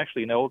something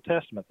actually in the Old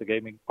Testament that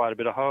gave me quite a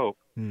bit of hope.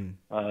 2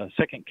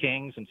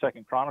 Kings and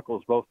 2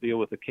 Chronicles both deal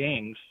with the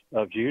kings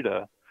of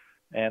Judah,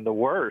 and the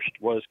worst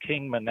was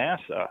King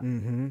Manasseh.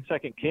 2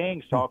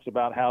 Kings talks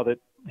about how that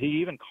he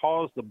even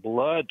caused the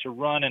blood to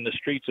run in the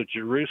streets of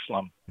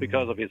Jerusalem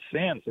because of his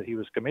sins that he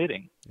was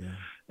committing.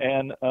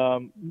 And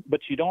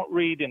but you don't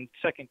read in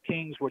 2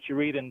 Kings what you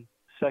read in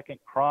 2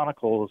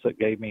 Chronicles that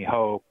gave me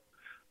hope.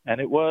 And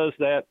it was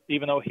that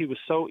even though he was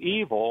so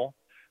evil,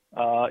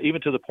 even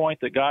to the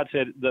point that God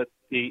said that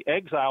the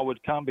exile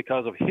would come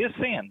because of his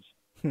sins,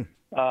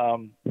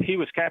 he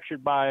was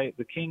captured by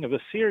the king of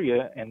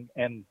Assyria and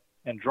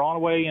drawn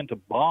away into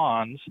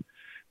bonds.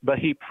 But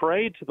he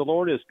prayed to the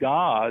Lord his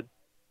God,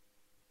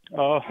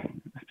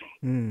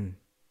 and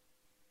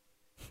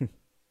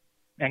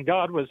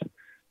God was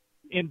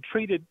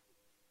entreated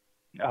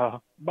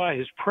by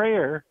his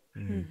prayer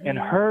and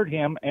heard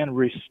him and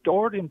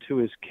restored him to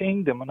his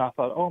kingdom. And I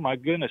thought, oh my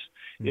goodness,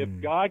 if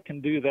God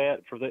can do that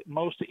for the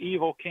most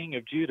evil king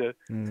of Judah,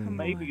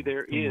 maybe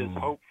there is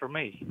hope for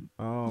me.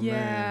 Oh Yeah.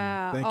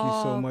 man, thank you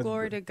so much.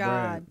 Glory to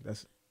God. Brad,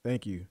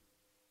 thank you.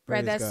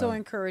 Brad, Praise that's God. so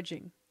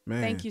encouraging.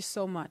 Man. Thank you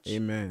so much.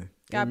 Amen.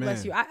 God Amen.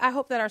 bless you. I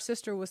hope that our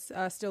sister was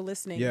still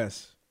listening.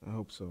 Yes, I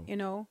hope so. I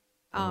hope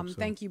so.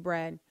 Thank you,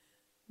 Brad.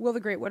 Will the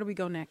Great, where do we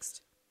go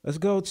next? Let's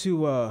go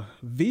to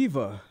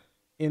Viva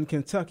in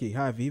Kentucky.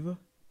 Hi, Viva.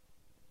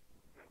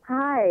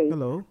 Hi.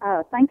 Hello.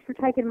 Thanks for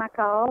taking my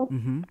call.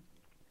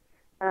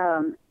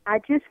 I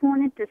just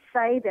wanted to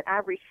say that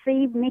I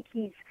received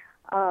Mickey's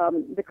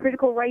the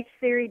Critical Race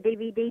Theory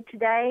DVD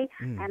today,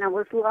 and I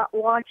was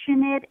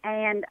watching it,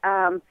 and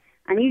I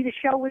knew the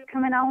show was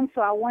coming on,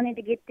 so I wanted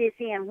to get this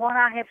in. What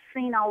I have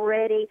seen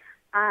already,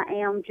 I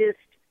am just,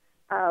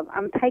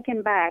 I'm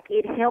taken back.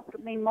 It helped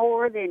me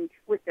more than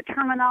with the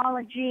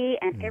terminology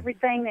and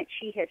everything that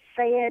she has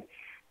said.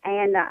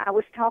 And I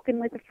was talking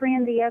with a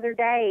friend the other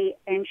day,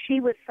 and she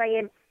was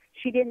saying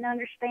she didn't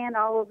understand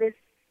all of this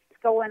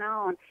going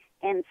on.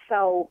 And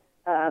so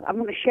I'm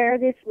going to share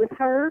this with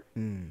her.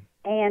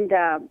 And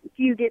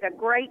you did a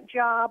great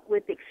job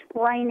with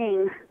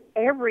explaining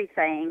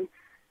everything,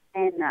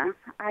 and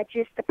I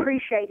just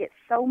appreciate it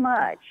so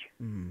much.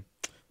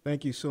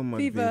 Thank you so much,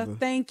 Viva.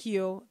 Thank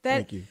you.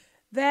 Thank you.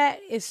 That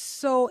is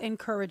so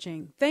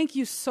encouraging. Thank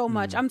you so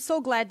much. I'm so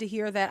glad to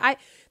hear that.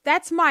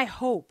 That's my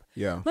hope.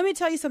 Yeah. Let me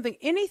tell you something.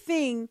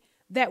 Anything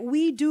that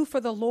we do for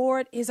the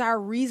Lord is our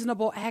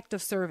reasonable act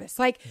of service.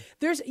 Like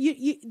there's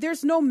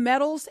no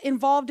medals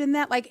involved in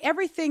that. Like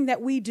everything that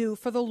we do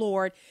for the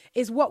Lord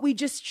is what we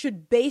just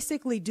should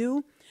basically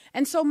do.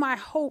 And so my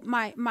hope,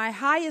 my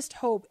highest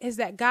hope is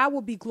that God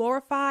will be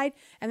glorified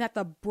and that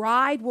the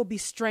bride will be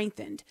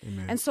strengthened.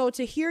 Amen. And so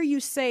to hear you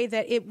say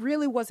that it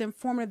really was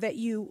informative, that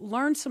you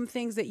learned some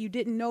things that you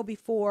didn't know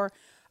before,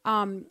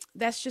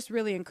 that's just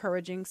really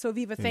encouraging. So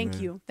Viva,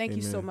 thank you. Thank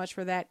you so much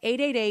for that.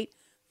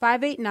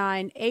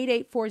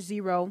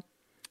 888-589-8840.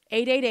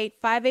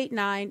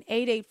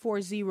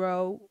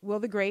 888-589-8840. Will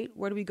the Great,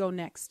 where do we go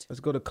next? Let's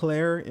go to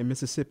Claire in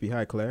Mississippi.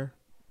 Hi, Claire.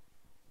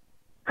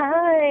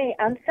 Hi,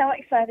 I'm so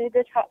excited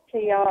to talk to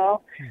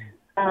y'all.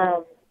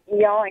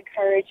 Y'all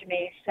encourage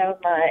me so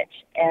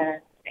much,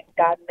 and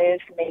God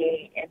moved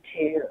me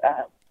into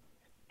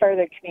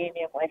further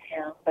communion with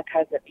Him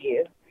because of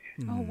you.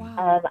 Oh,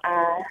 wow.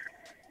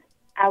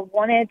 I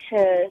wanted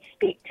to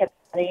speak to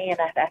Patty, and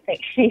I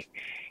think she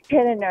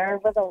hit a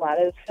nerve with a lot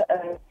of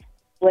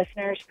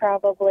listeners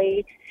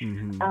probably.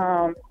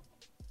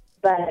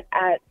 But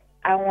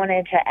I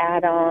wanted to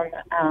add on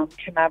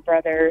to my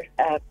brother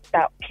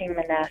about King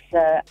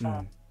Manasseh.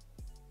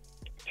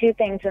 Two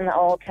things in the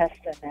Old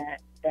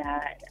Testament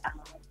that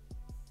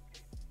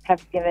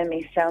have given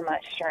me so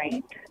much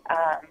strength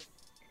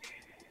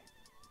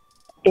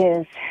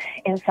is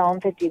in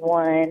Psalm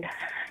 51,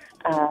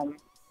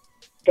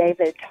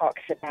 David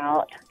talks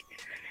about,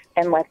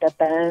 and let the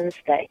bones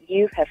that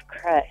you have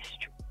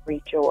crushed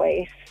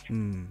rejoice.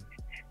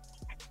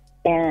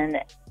 And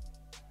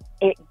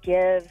it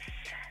gives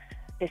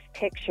this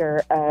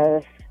picture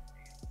of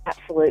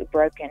absolute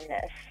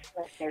brokenness.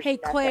 Like hey,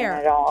 Claire,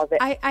 at all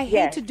that, I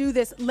hate to do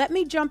this. Let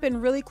me jump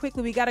in really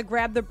quickly. We got to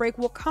grab the break.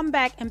 We'll come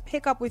back and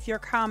pick up with your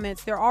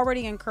comments. They're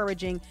already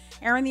encouraging.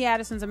 Aaron the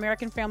Addisons,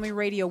 American Family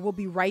Radio. We'll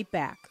be right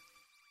back.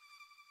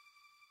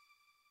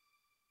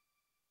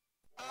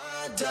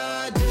 I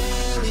die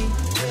daily,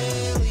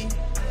 daily.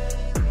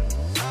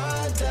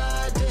 I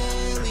die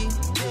daily,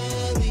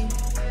 daily.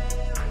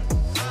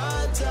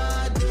 I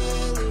die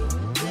daily,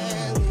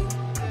 daily.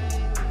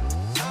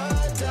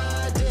 I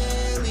die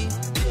daily,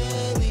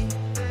 daily.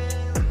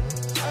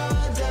 I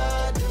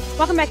die daily.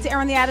 Welcome back to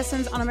Aaron the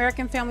Addisons on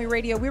American Family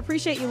Radio. We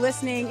appreciate you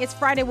listening. It's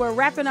Friday. We're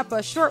wrapping up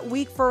a short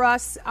week for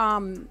us,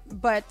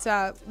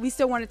 but we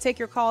still want to take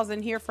your calls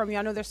and hear from you.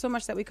 I know there's so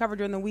much that we cover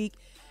during the week,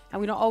 and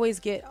we don't always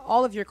get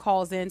all of your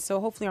calls in. So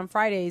hopefully on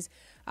Fridays,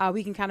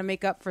 we can kind of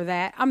make up for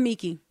that. I'm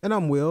Meeke. And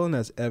I'm Will, and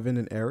that's Evan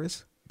and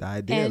Eris.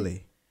 Die daily.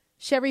 And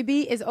Sherry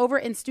B is over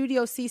in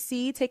Studio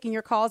CC taking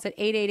your calls at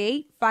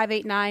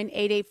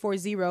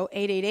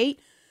 888-589-8840,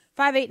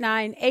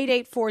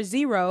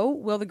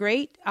 888-589-8840. Will the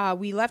Great.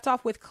 We left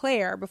off with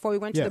Claire before we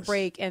went to the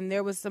break, and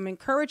there was some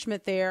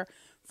encouragement there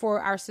for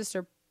our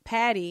sister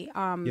Patty.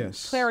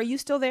 Yes. Claire, are you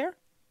still there?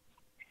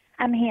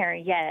 I'm here,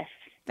 yes.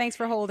 Thanks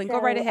for holding. Go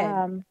right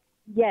ahead.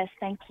 Yes,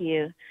 thank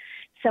you.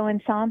 So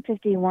in Psalm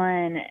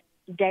 51,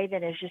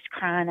 David is just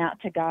crying out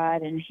to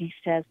God, and he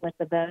says, let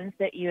the bones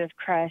that you have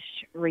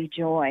crushed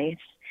rejoice.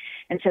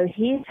 And so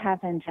he's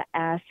having to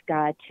ask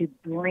God to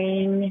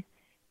bring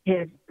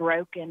his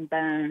broken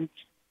bones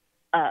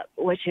up,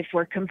 which if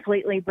we're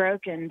completely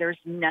broken, there's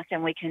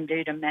nothing we can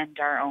do to mend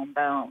our own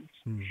bones.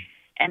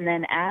 And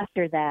then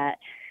after that,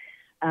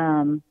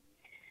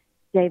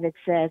 David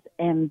says,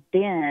 and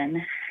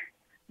then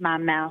my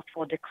mouth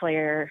will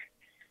declare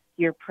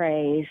your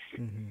praise.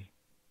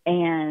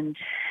 And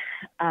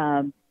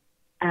I'm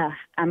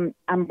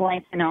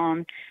blanking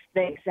on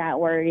the exact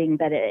wording,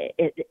 but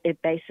it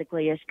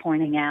basically is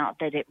pointing out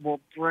that it will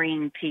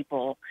bring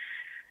people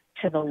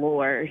to the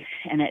Lord.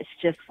 And it's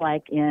just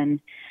like in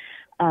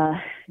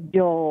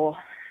Joel,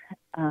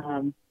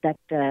 that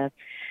the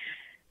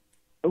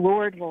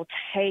Lord will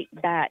take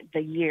back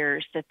the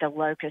years that the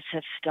locusts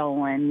have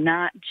stolen,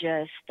 not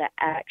just the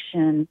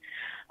action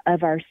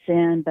of our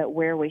sin, but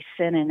where we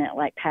sin in it,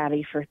 like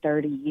Patty, for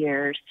 30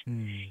 years.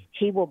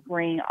 He will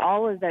bring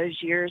all of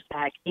those years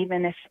back,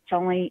 even if it's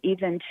only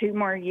even 2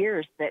 more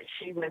years that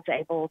she was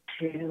able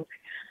to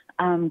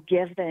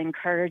give the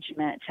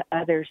encouragement to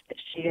others that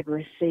she had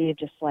received,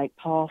 just like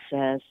Paul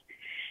says.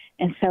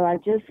 And so I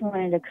just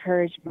wanted to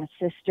encourage my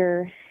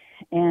sister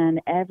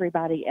and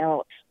everybody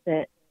else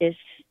that is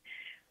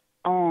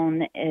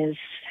on is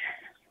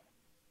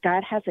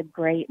God has a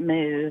great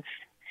move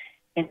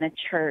in the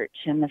church,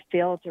 and the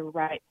fields are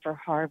ripe for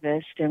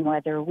harvest. And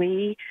whether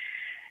we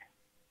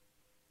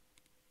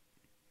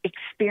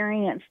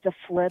experience the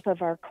flip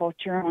of our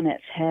culture on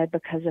its head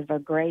because of a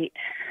great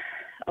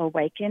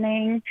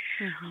awakening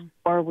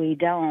or we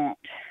don't,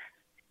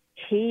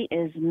 he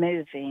is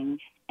moving,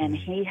 and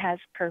he has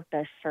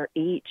purpose for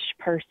each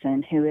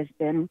person who has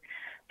been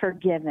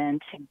forgiven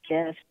to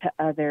give to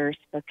others,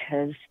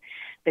 because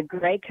the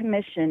Great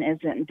Commission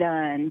isn't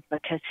done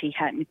because he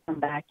hadn't come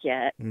back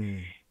yet.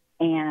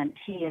 And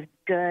he is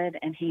good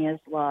and he is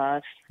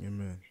love.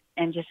 Amen.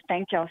 And just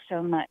thank y'all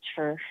so much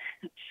for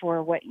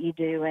what you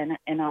do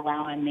and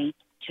allowing me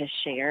to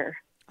share.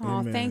 Oh,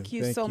 Amen. thank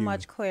you so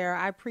much, Claire.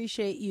 I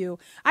appreciate you.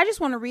 I just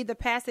want to read the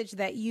passage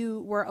that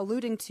you were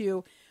alluding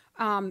to.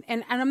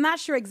 And I'm not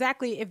sure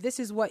exactly if this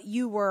is what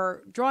you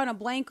were drawing a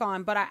blank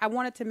on, but I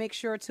wanted to make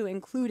sure to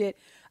include it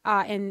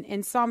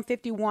in Psalm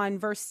 51,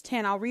 verse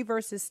 10. I'll read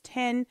verses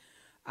 10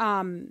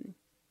 and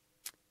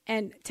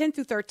 10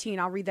 through 13.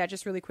 I'll read that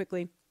just really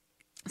quickly.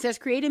 It says,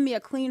 "Create in me a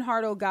clean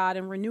heart, O God,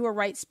 and renew a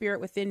right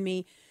spirit within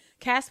me.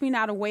 Cast me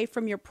not away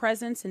from your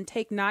presence, and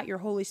take not your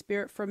Holy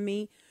Spirit from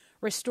me.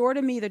 Restore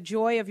to me the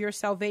joy of your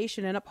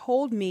salvation, and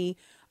uphold me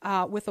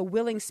with a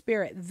willing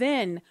spirit.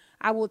 Then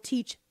I will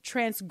teach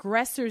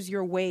transgressors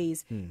your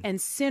ways,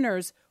 and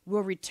sinners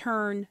will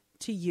return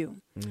to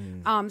you."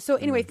 So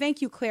anyway,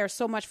 thank you, Claire,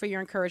 so much for your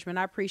encouragement.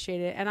 I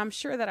appreciate it. And I'm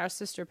sure that our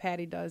sister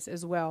Patty does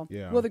as well.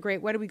 Yeah. Will the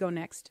Great, where do we go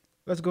next?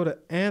 Let's go to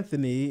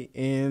Anthony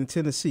in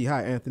Tennessee.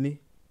 Hi, Anthony.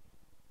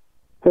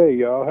 Hey,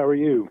 y'all. How are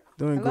you?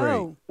 Doing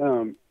Hello.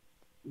 great.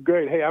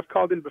 Great. Hey, I've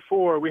called in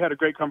before. We had a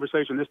great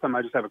conversation. This time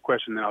I just have a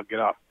question, then I'll get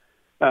off.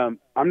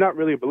 I'm not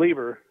really a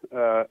believer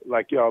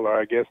like y'all are,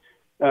 I guess.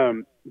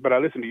 But I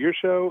listen to your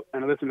show,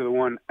 and I listen to the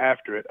one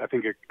after it. I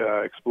think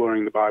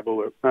Exploring the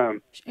Bible.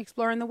 Or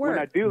Exploring the Word. When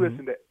I do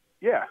listen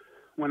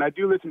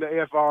to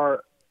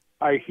AFR,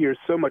 I hear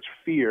so much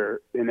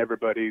fear in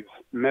everybody's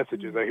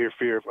messages. I hear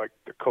fear of like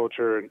the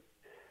culture and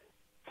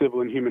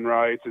civil and human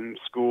rights and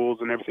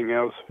schools and everything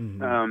else.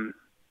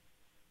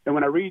 And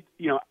when I read,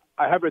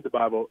 I have read the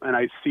Bible, and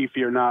I see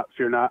fear not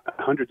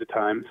hundreds of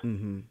times.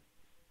 And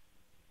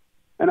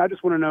I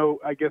just want to know,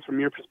 I guess, from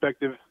your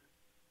perspective,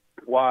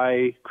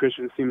 why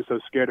Christians seem so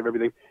scared of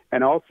everything.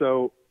 And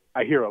also,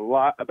 I hear a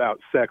lot about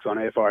sex on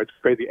AFR. It's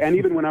crazy. And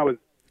even when I was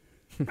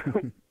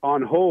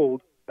on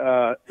hold,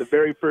 the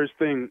very first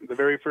commercial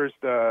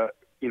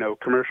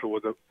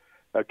was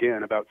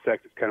again about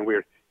sex. It's kind of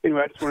weird.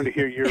 Anyway, I just wanted to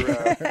hear your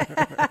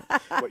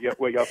what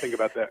y'all think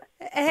about that.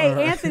 Hey,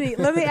 right. Anthony,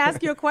 let me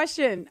ask you a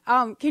question.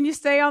 Can you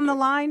stay on the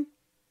line?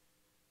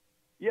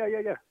 Yeah.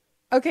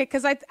 Okay,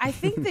 because I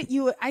think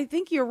that I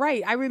think you're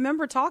right. I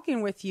remember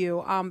talking with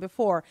you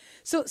before.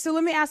 So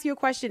let me ask you a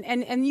question,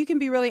 and you can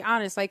be really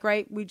honest. Like,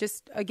 right, we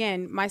just,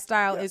 again, my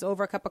style is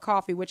over a cup of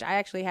coffee, which I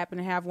actually happen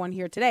to have one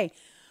here today.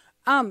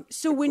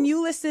 So when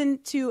you listen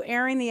to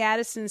Airing the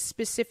Addisons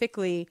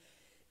specifically,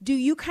 do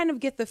you kind of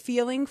get the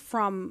feeling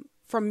from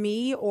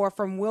me or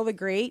from Will the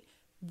Great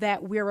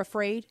that we're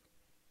afraid?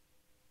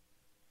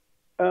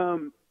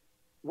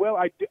 Well,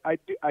 I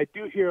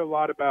do hear a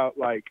lot about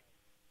like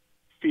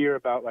fear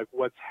about like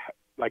what's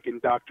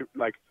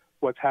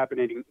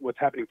happening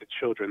to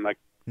children, like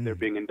they're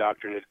being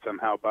indoctrinated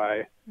somehow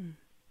by.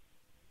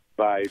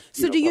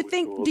 So do you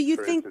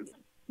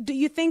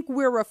think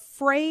we're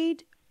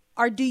afraid,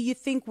 or do you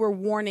think we're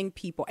warning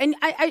people? And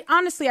I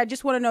honestly, I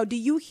just want to know, do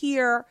you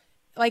hear,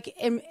 like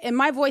in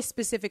my voice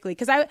specifically,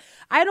 because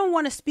I don't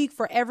want to speak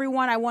for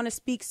everyone. I want to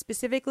speak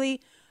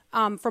specifically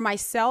for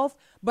myself,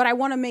 but I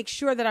want to make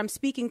sure that I'm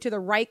speaking to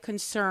the right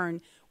concern.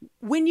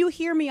 When you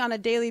hear me on a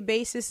daily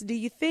basis, do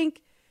you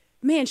think,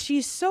 man,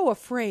 she's so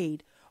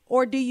afraid?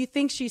 Or do you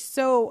think she's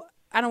so,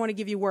 I don't want to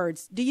give you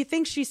words. Do you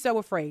think she's so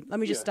afraid? Let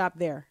me just stop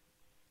there.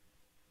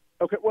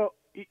 Okay, well,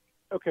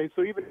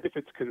 so even if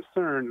it's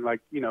concern,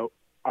 like,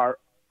 our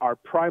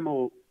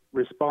primal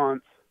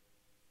response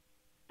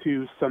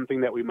to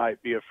something that we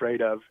might be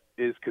afraid of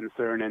is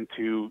concern, and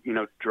to,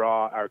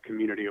 draw our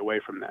community away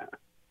from that.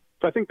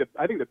 So I think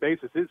the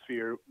basis is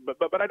fear,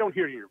 but I don't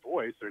hear it in your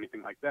voice or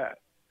anything like that.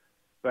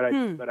 But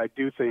I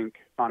do think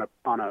on a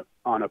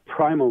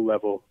primal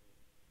level,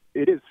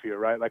 it is fear,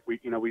 right? Like we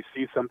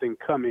see something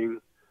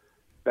coming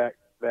that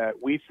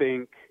we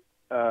think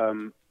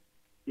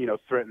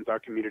threatens our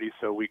community,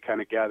 so we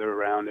kind of gather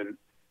around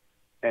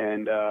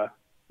and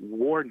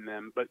warn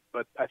them. But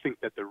I think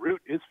that the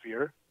root is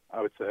fear,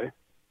 I would say.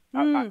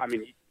 I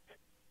mean,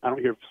 I don't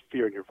hear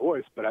fear in your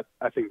voice, but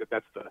I think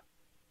that's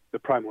the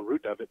primal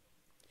root of it.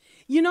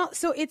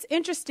 So it's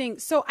interesting.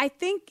 So I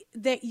think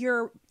that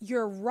you're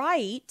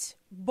right,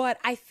 but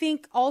I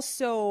think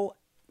also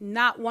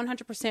not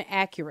 100%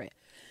 accurate.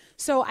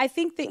 So I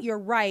think that you're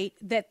right,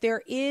 that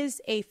there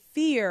is a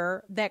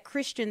fear that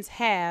Christians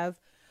have,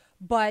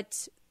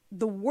 but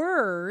the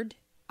word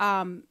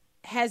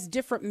has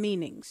different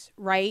meanings,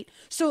 right?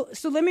 So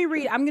let me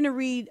read. I'm going to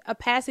read a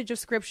passage of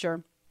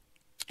Scripture,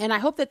 and I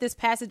hope that this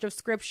passage of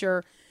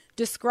Scripture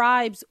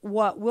describes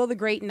what Will the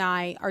Great and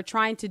I are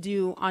trying to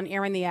do on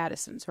Airing the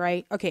Addisons,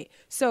 right? Okay,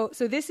 so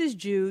this is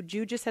Jude.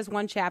 Jude just has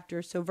one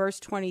chapter, so verse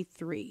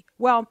 23.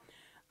 Well,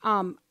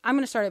 I'm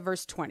going to start at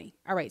verse 20.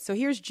 All right, so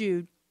here's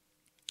Jude,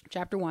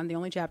 chapter 1, the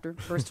only chapter,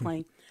 verse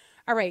 20.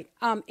 All right,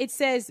 it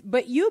says,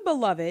 "But you,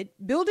 beloved,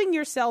 building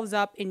yourselves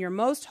up in your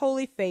most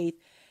holy faith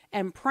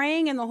and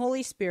praying in the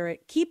Holy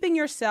Spirit, keeping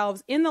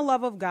yourselves in the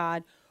love of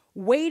God,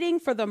 waiting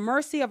for the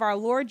mercy of our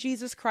Lord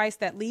Jesus Christ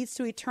that leads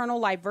to eternal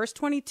life." Verse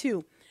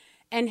 22,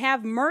 and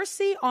have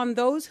mercy on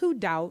those who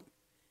doubt.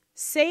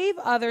 Save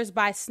others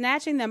by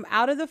snatching them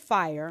out of the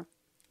fire.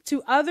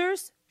 To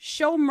others,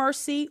 show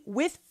mercy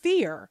with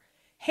fear,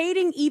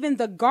 hating even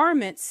the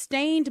garment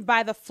stained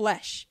by the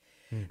flesh.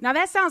 Now,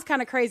 that sounds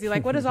kind of crazy.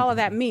 Like, what does all of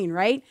that mean,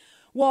 right?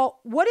 Well,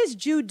 what is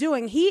Jude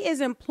doing? He is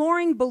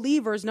imploring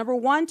believers, number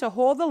one, to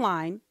hold the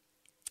line.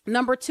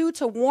 Number two,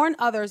 to warn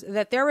others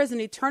that there is an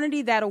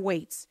eternity that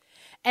awaits,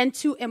 and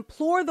to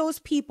implore those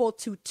people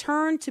to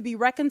turn to be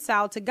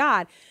reconciled to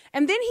God.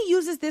 And then he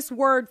uses this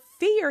word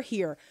fear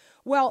here.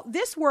 Well,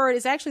 this word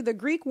is actually the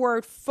Greek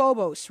word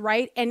phobos,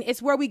 right? And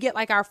it's where we get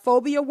like our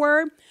phobia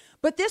word.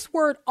 But this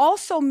word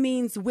also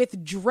means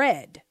with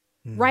dread,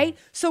 right?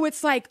 So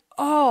it's like,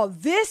 oh,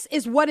 this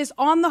is what is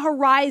on the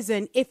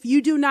horizon if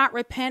you do not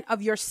repent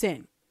of your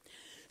sin.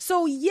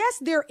 So yes,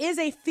 there is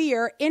a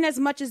fear in as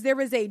much as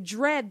there is a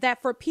dread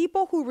that for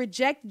people who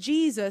reject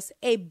Jesus,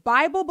 a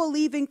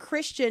Bible-believing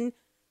Christian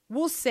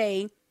will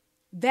say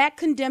that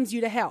condemns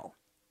you to hell.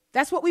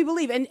 That's what we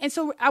believe. And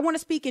so I want to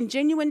speak in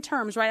genuine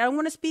terms, right? I don't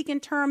want to speak in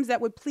terms that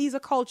would please a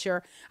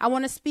culture. I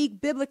want to speak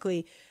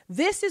biblically.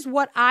 This is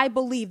what I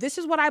believe. This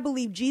is what I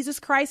believe Jesus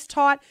Christ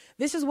taught.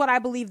 This is what I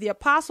believe the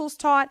apostles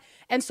taught.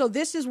 And so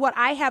this is what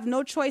I have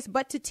no choice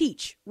but to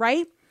teach,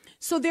 right?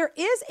 So there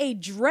is a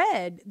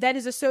dread that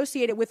is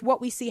associated with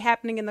what we see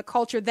happening in the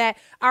culture, that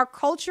our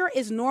culture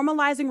is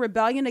normalizing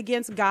rebellion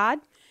against God.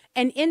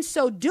 And in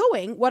so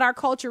doing, what our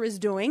culture is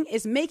doing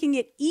is making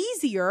it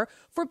easier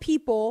for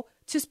people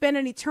to spend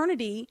an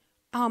eternity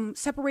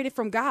separated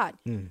from God.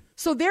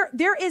 So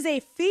there is a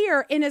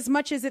fear in as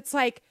much as it's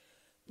like,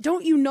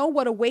 don't you know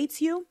what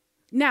awaits you?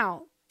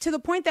 Now, to the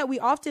point that we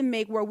often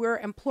make where we're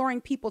imploring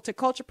people to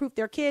culture-proof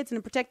their kids and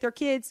to protect their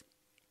kids.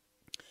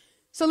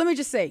 So let me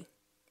just say,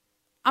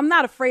 I'm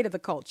not afraid of the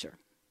culture,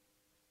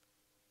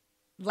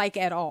 like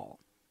at all,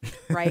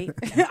 right?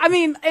 I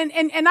mean,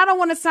 and I don't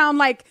want to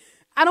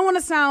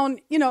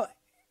sound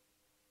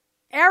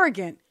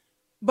arrogant,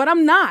 but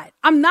I'm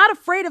not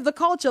afraid of the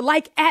culture,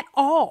 like at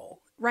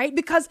all, right?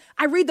 Because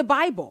I read the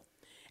Bible,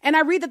 and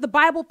I read that the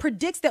Bible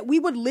predicts that we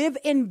would live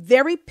in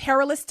very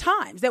perilous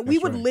times, that we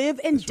would live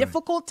in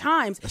difficult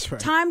times,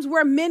 times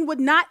where men would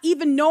not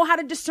even know how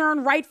to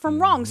discern right from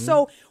wrong.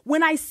 So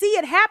when I see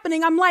it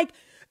happening, I'm like,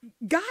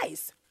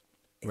 guys,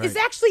 it's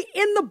actually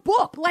in the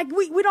book. Like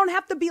we don't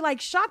have to be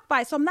like shocked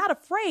by it. So I'm not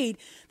afraid.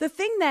 The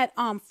thing that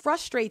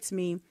frustrates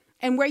me,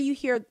 and where you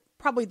hear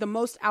probably the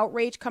most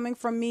outrage coming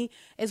from me,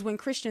 is when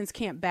Christians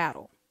can't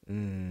battle.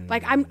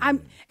 Like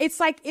it's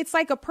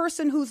like a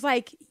person who's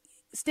like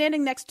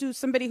standing next to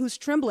somebody who's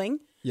trembling.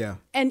 Yeah.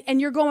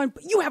 And you're going,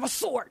 you have a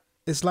sword.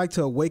 It's like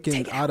to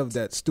awaken out of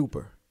that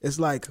stupor. It's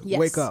like,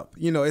 wake up.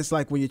 You know, it's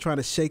like when you're trying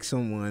to shake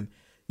someone,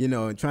 you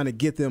know, and trying to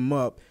get them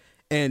up.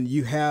 And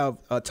you have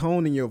a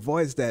tone in your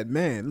voice that,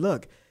 man,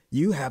 look,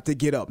 you have to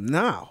get up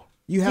now.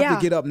 You have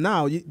to get up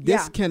now.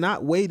 This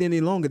cannot wait any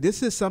longer.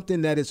 This is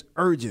something that is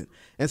urgent.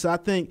 And so I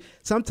think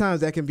sometimes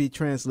that can be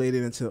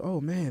translated into,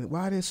 oh, man,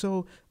 why they're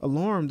so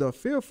alarmed or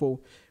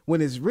fearful, when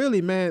it's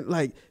really, man,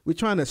 like we're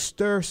trying to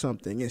stir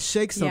something and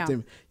shake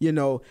something, you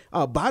know,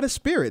 by the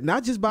Spirit,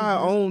 not just by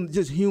our own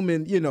just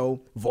human, you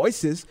know,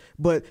 voices,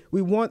 but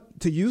we want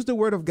to use the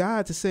word of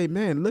God to say,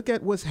 man, look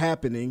at what's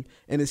happening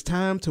and it's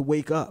time to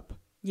wake up.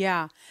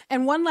 Yeah.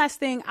 And one last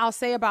thing I'll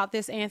say about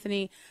this,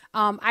 Anthony,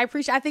 I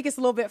think it's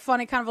a little bit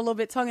funny, kind of a little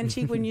bit tongue in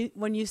cheek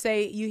when you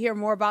say you hear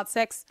more about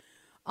sex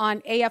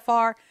on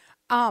AFR.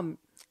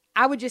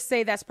 I would just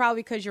say that's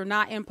probably because you're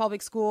not in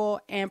public school,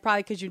 and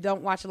probably because you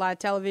don't watch a lot of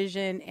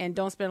television and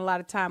don't spend a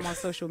lot of time on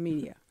social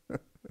media.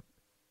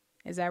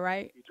 Is that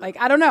right? Like,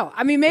 I don't know.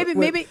 I mean, maybe.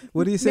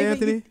 What do you say,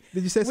 Anthony?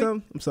 Did you say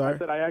something? I'm sorry. I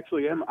said I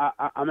actually am.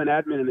 I'm an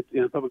admin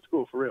in a public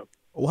school, for real.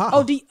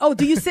 Wow.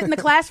 Do you sit in the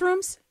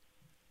classrooms?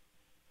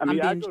 I mean,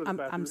 I go to the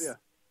classrooms, yeah.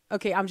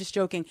 Okay, I'm just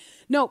joking.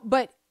 No,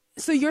 but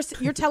so you're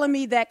telling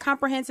me that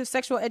comprehensive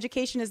sexual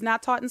education is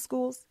not taught in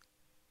schools?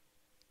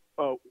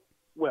 Oh,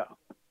 well,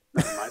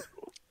 not in my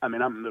school. I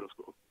mean, I'm in middle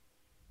school.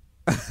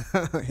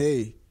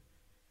 Hey.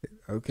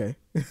 Okay.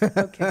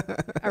 Okay.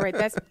 All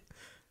right.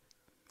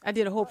 I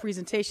did a whole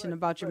presentation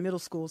about your middle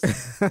schools.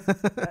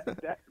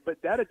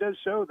 But data does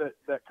show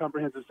that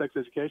comprehensive sex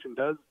education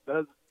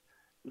does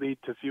lead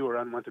to fewer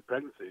unwanted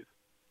pregnancies.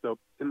 So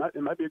it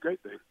might be a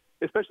great thing,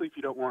 especially if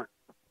you don't want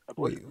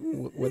abortion.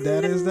 Wait, what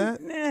data is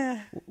that?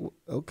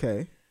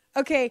 Okay.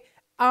 Okay.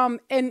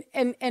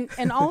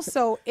 And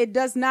also it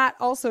does not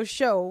also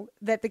show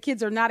that the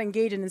kids are not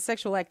engaging in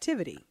sexual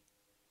activity.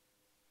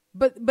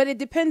 But it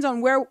depends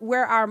on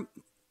where our,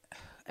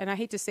 and I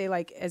hate to say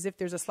like as if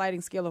there's a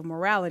sliding scale of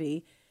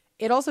morality,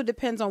 it also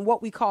depends on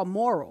what we call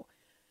moral.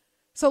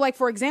 So like,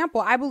 for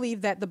example, I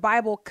believe that the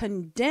Bible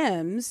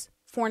condemns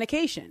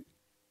fornication,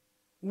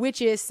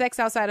 which is sex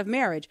outside of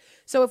marriage.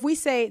 So if we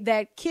say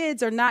that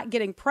kids are not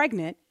getting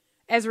pregnant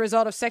as a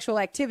result of sexual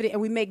activity,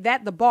 and we make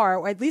that the bar,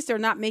 or at least they're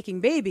not making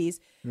babies,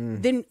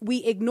 then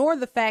we ignore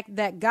the fact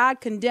that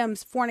God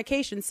condemns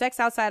fornication, sex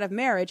outside of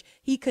marriage.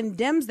 He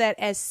condemns that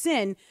as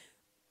sin.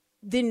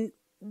 Then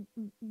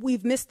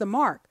we've missed the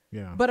mark.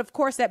 Yeah. But of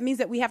course, that means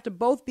that we have to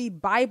both be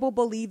Bible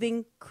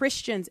believing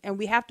Christians, and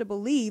we have to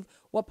believe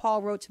what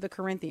Paul wrote to the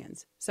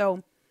Corinthians.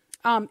 So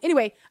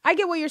anyway, I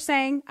get what you're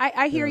saying.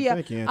 I hear you.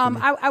 Thank you, Anthony.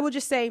 I would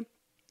just say,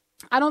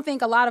 I don't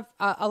think a lot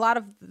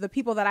of the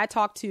people that I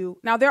talk to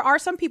now, there are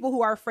some people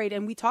who are afraid,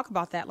 and we talk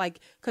about that, like,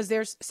 because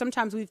there's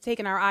sometimes we've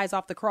taken our eyes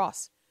off the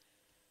cross.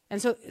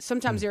 And so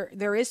sometimes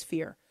there is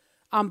fear,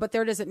 but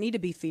there doesn't need to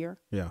be fear.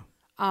 Yeah.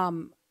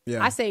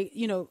 I say,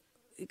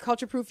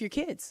 culture proof your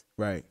kids.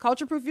 Right.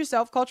 Culture proof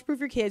yourself, culture proof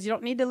your kids. You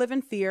don't need to live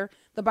in fear.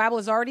 The Bible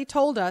has already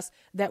told us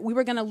that we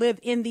were going to live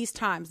in these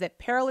times, that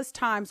perilous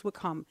times would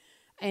come.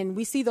 And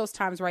we see those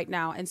times right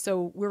now. And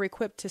so we're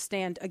equipped to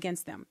stand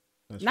against them.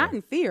 That's not right.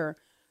 in fear,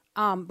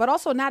 but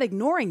also not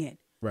ignoring it.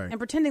 Right. And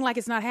pretending like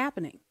it's not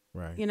happening.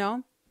 Right.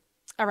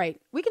 All right.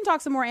 We can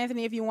talk some more,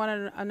 Anthony, if you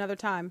want another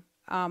time.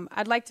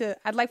 I'd like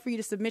for you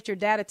to submit your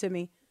data to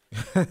me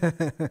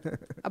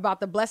about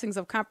the blessings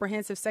of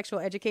comprehensive sexual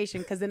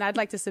education, because then I'd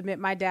like to submit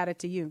my data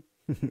to you.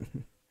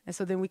 And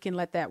so then we can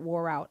let that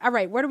war out. All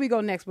right. Where do we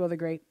go next, Will the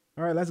Great?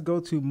 All right. Let's go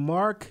to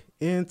Mark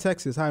in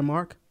Texas. Hi,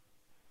 Mark.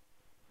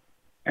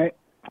 Hey,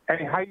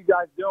 how you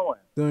guys doing?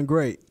 Doing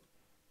great.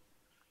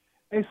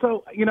 Hey,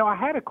 so, I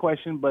had a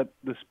question, but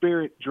the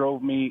Spirit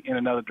drove me in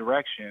another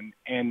direction.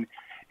 And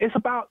it's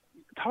about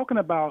talking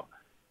about,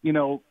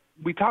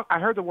 I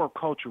heard the word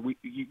culture.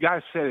 You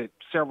guys said it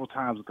several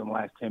times within the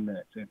last 10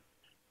 minutes.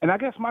 And I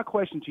guess my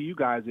question to you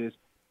guys is,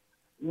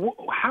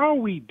 how are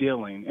we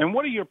dealing, and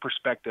what are your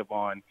perspective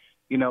on,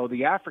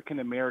 the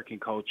African-American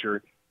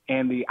culture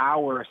and the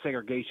hour of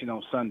segregation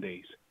on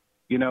Sundays,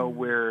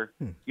 where,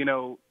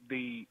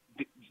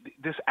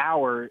 this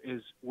hour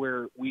is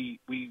where we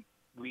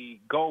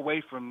go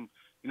away from,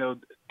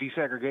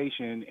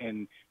 desegregation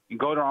and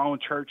go to our own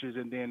churches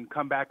and then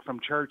come back from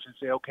church and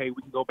say, okay,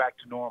 we can go back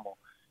to normal.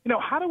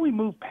 How do we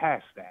move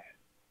past that?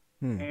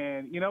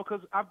 And,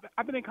 because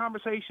I've been in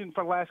conversation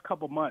for the last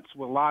couple of months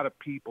with a lot of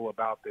people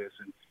about this,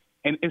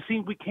 and it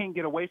seems we can't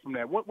get away from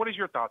that. What is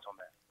your thoughts on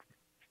that?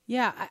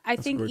 Yeah, I That's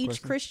a think great each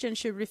question. Christian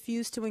should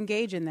refuse to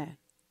engage in that.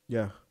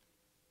 Yeah.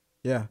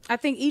 Yeah. I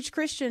think each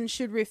Christian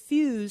should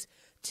refuse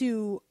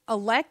to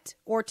elect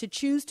or to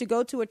choose to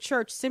go to a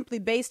church simply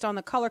based on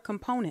the color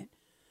component.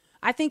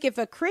 I think if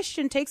a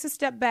Christian takes a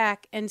step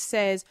back and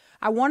says,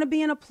 I want to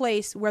be in a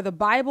place where the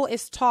Bible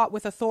is taught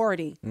with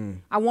authority.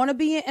 I want to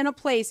be in a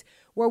place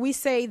where we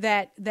say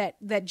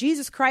that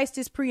Jesus Christ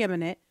is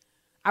preeminent.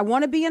 I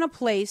want to be in a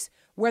place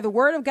where the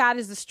Word of God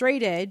is the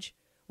straight edge,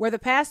 where the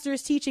pastor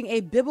is teaching a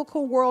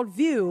biblical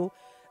worldview.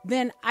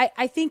 Then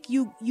I think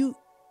you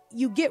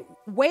get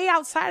way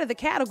outside of the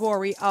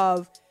category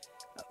of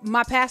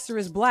my pastor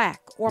is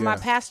black or my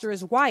pastor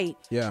is white.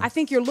 Yeah. I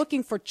think you're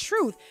looking for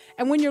truth.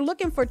 And when you're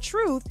looking for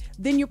truth,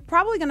 then you're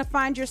probably going to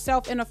find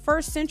yourself in a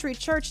first century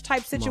church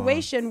type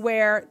situation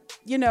where,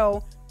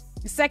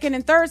 second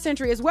and third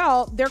century as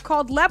well, they're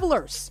called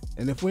levelers.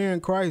 And if we're in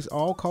Christ,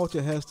 all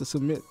culture has to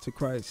submit to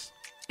Christ.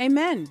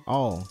 Amen.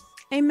 All.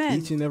 Amen.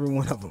 Each and every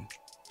one of them.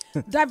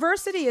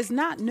 Diversity is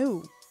not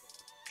new.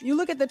 You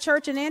look at the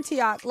church in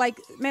Antioch,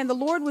 the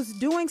Lord was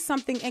doing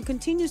something and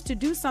continues to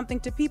do something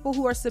to people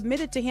who are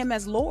submitted to him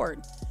as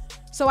Lord.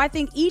 So I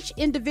think each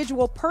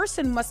individual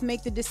person must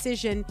make the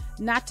decision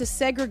not to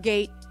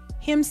segregate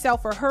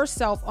himself or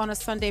herself on a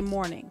Sunday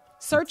morning.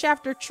 Search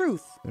after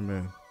truth.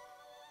 Amen.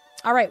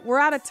 All right, we're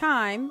out of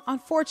time,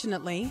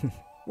 unfortunately.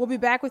 We'll be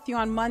back with you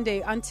on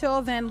Monday.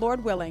 Until then,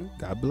 Lord willing.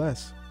 God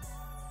bless.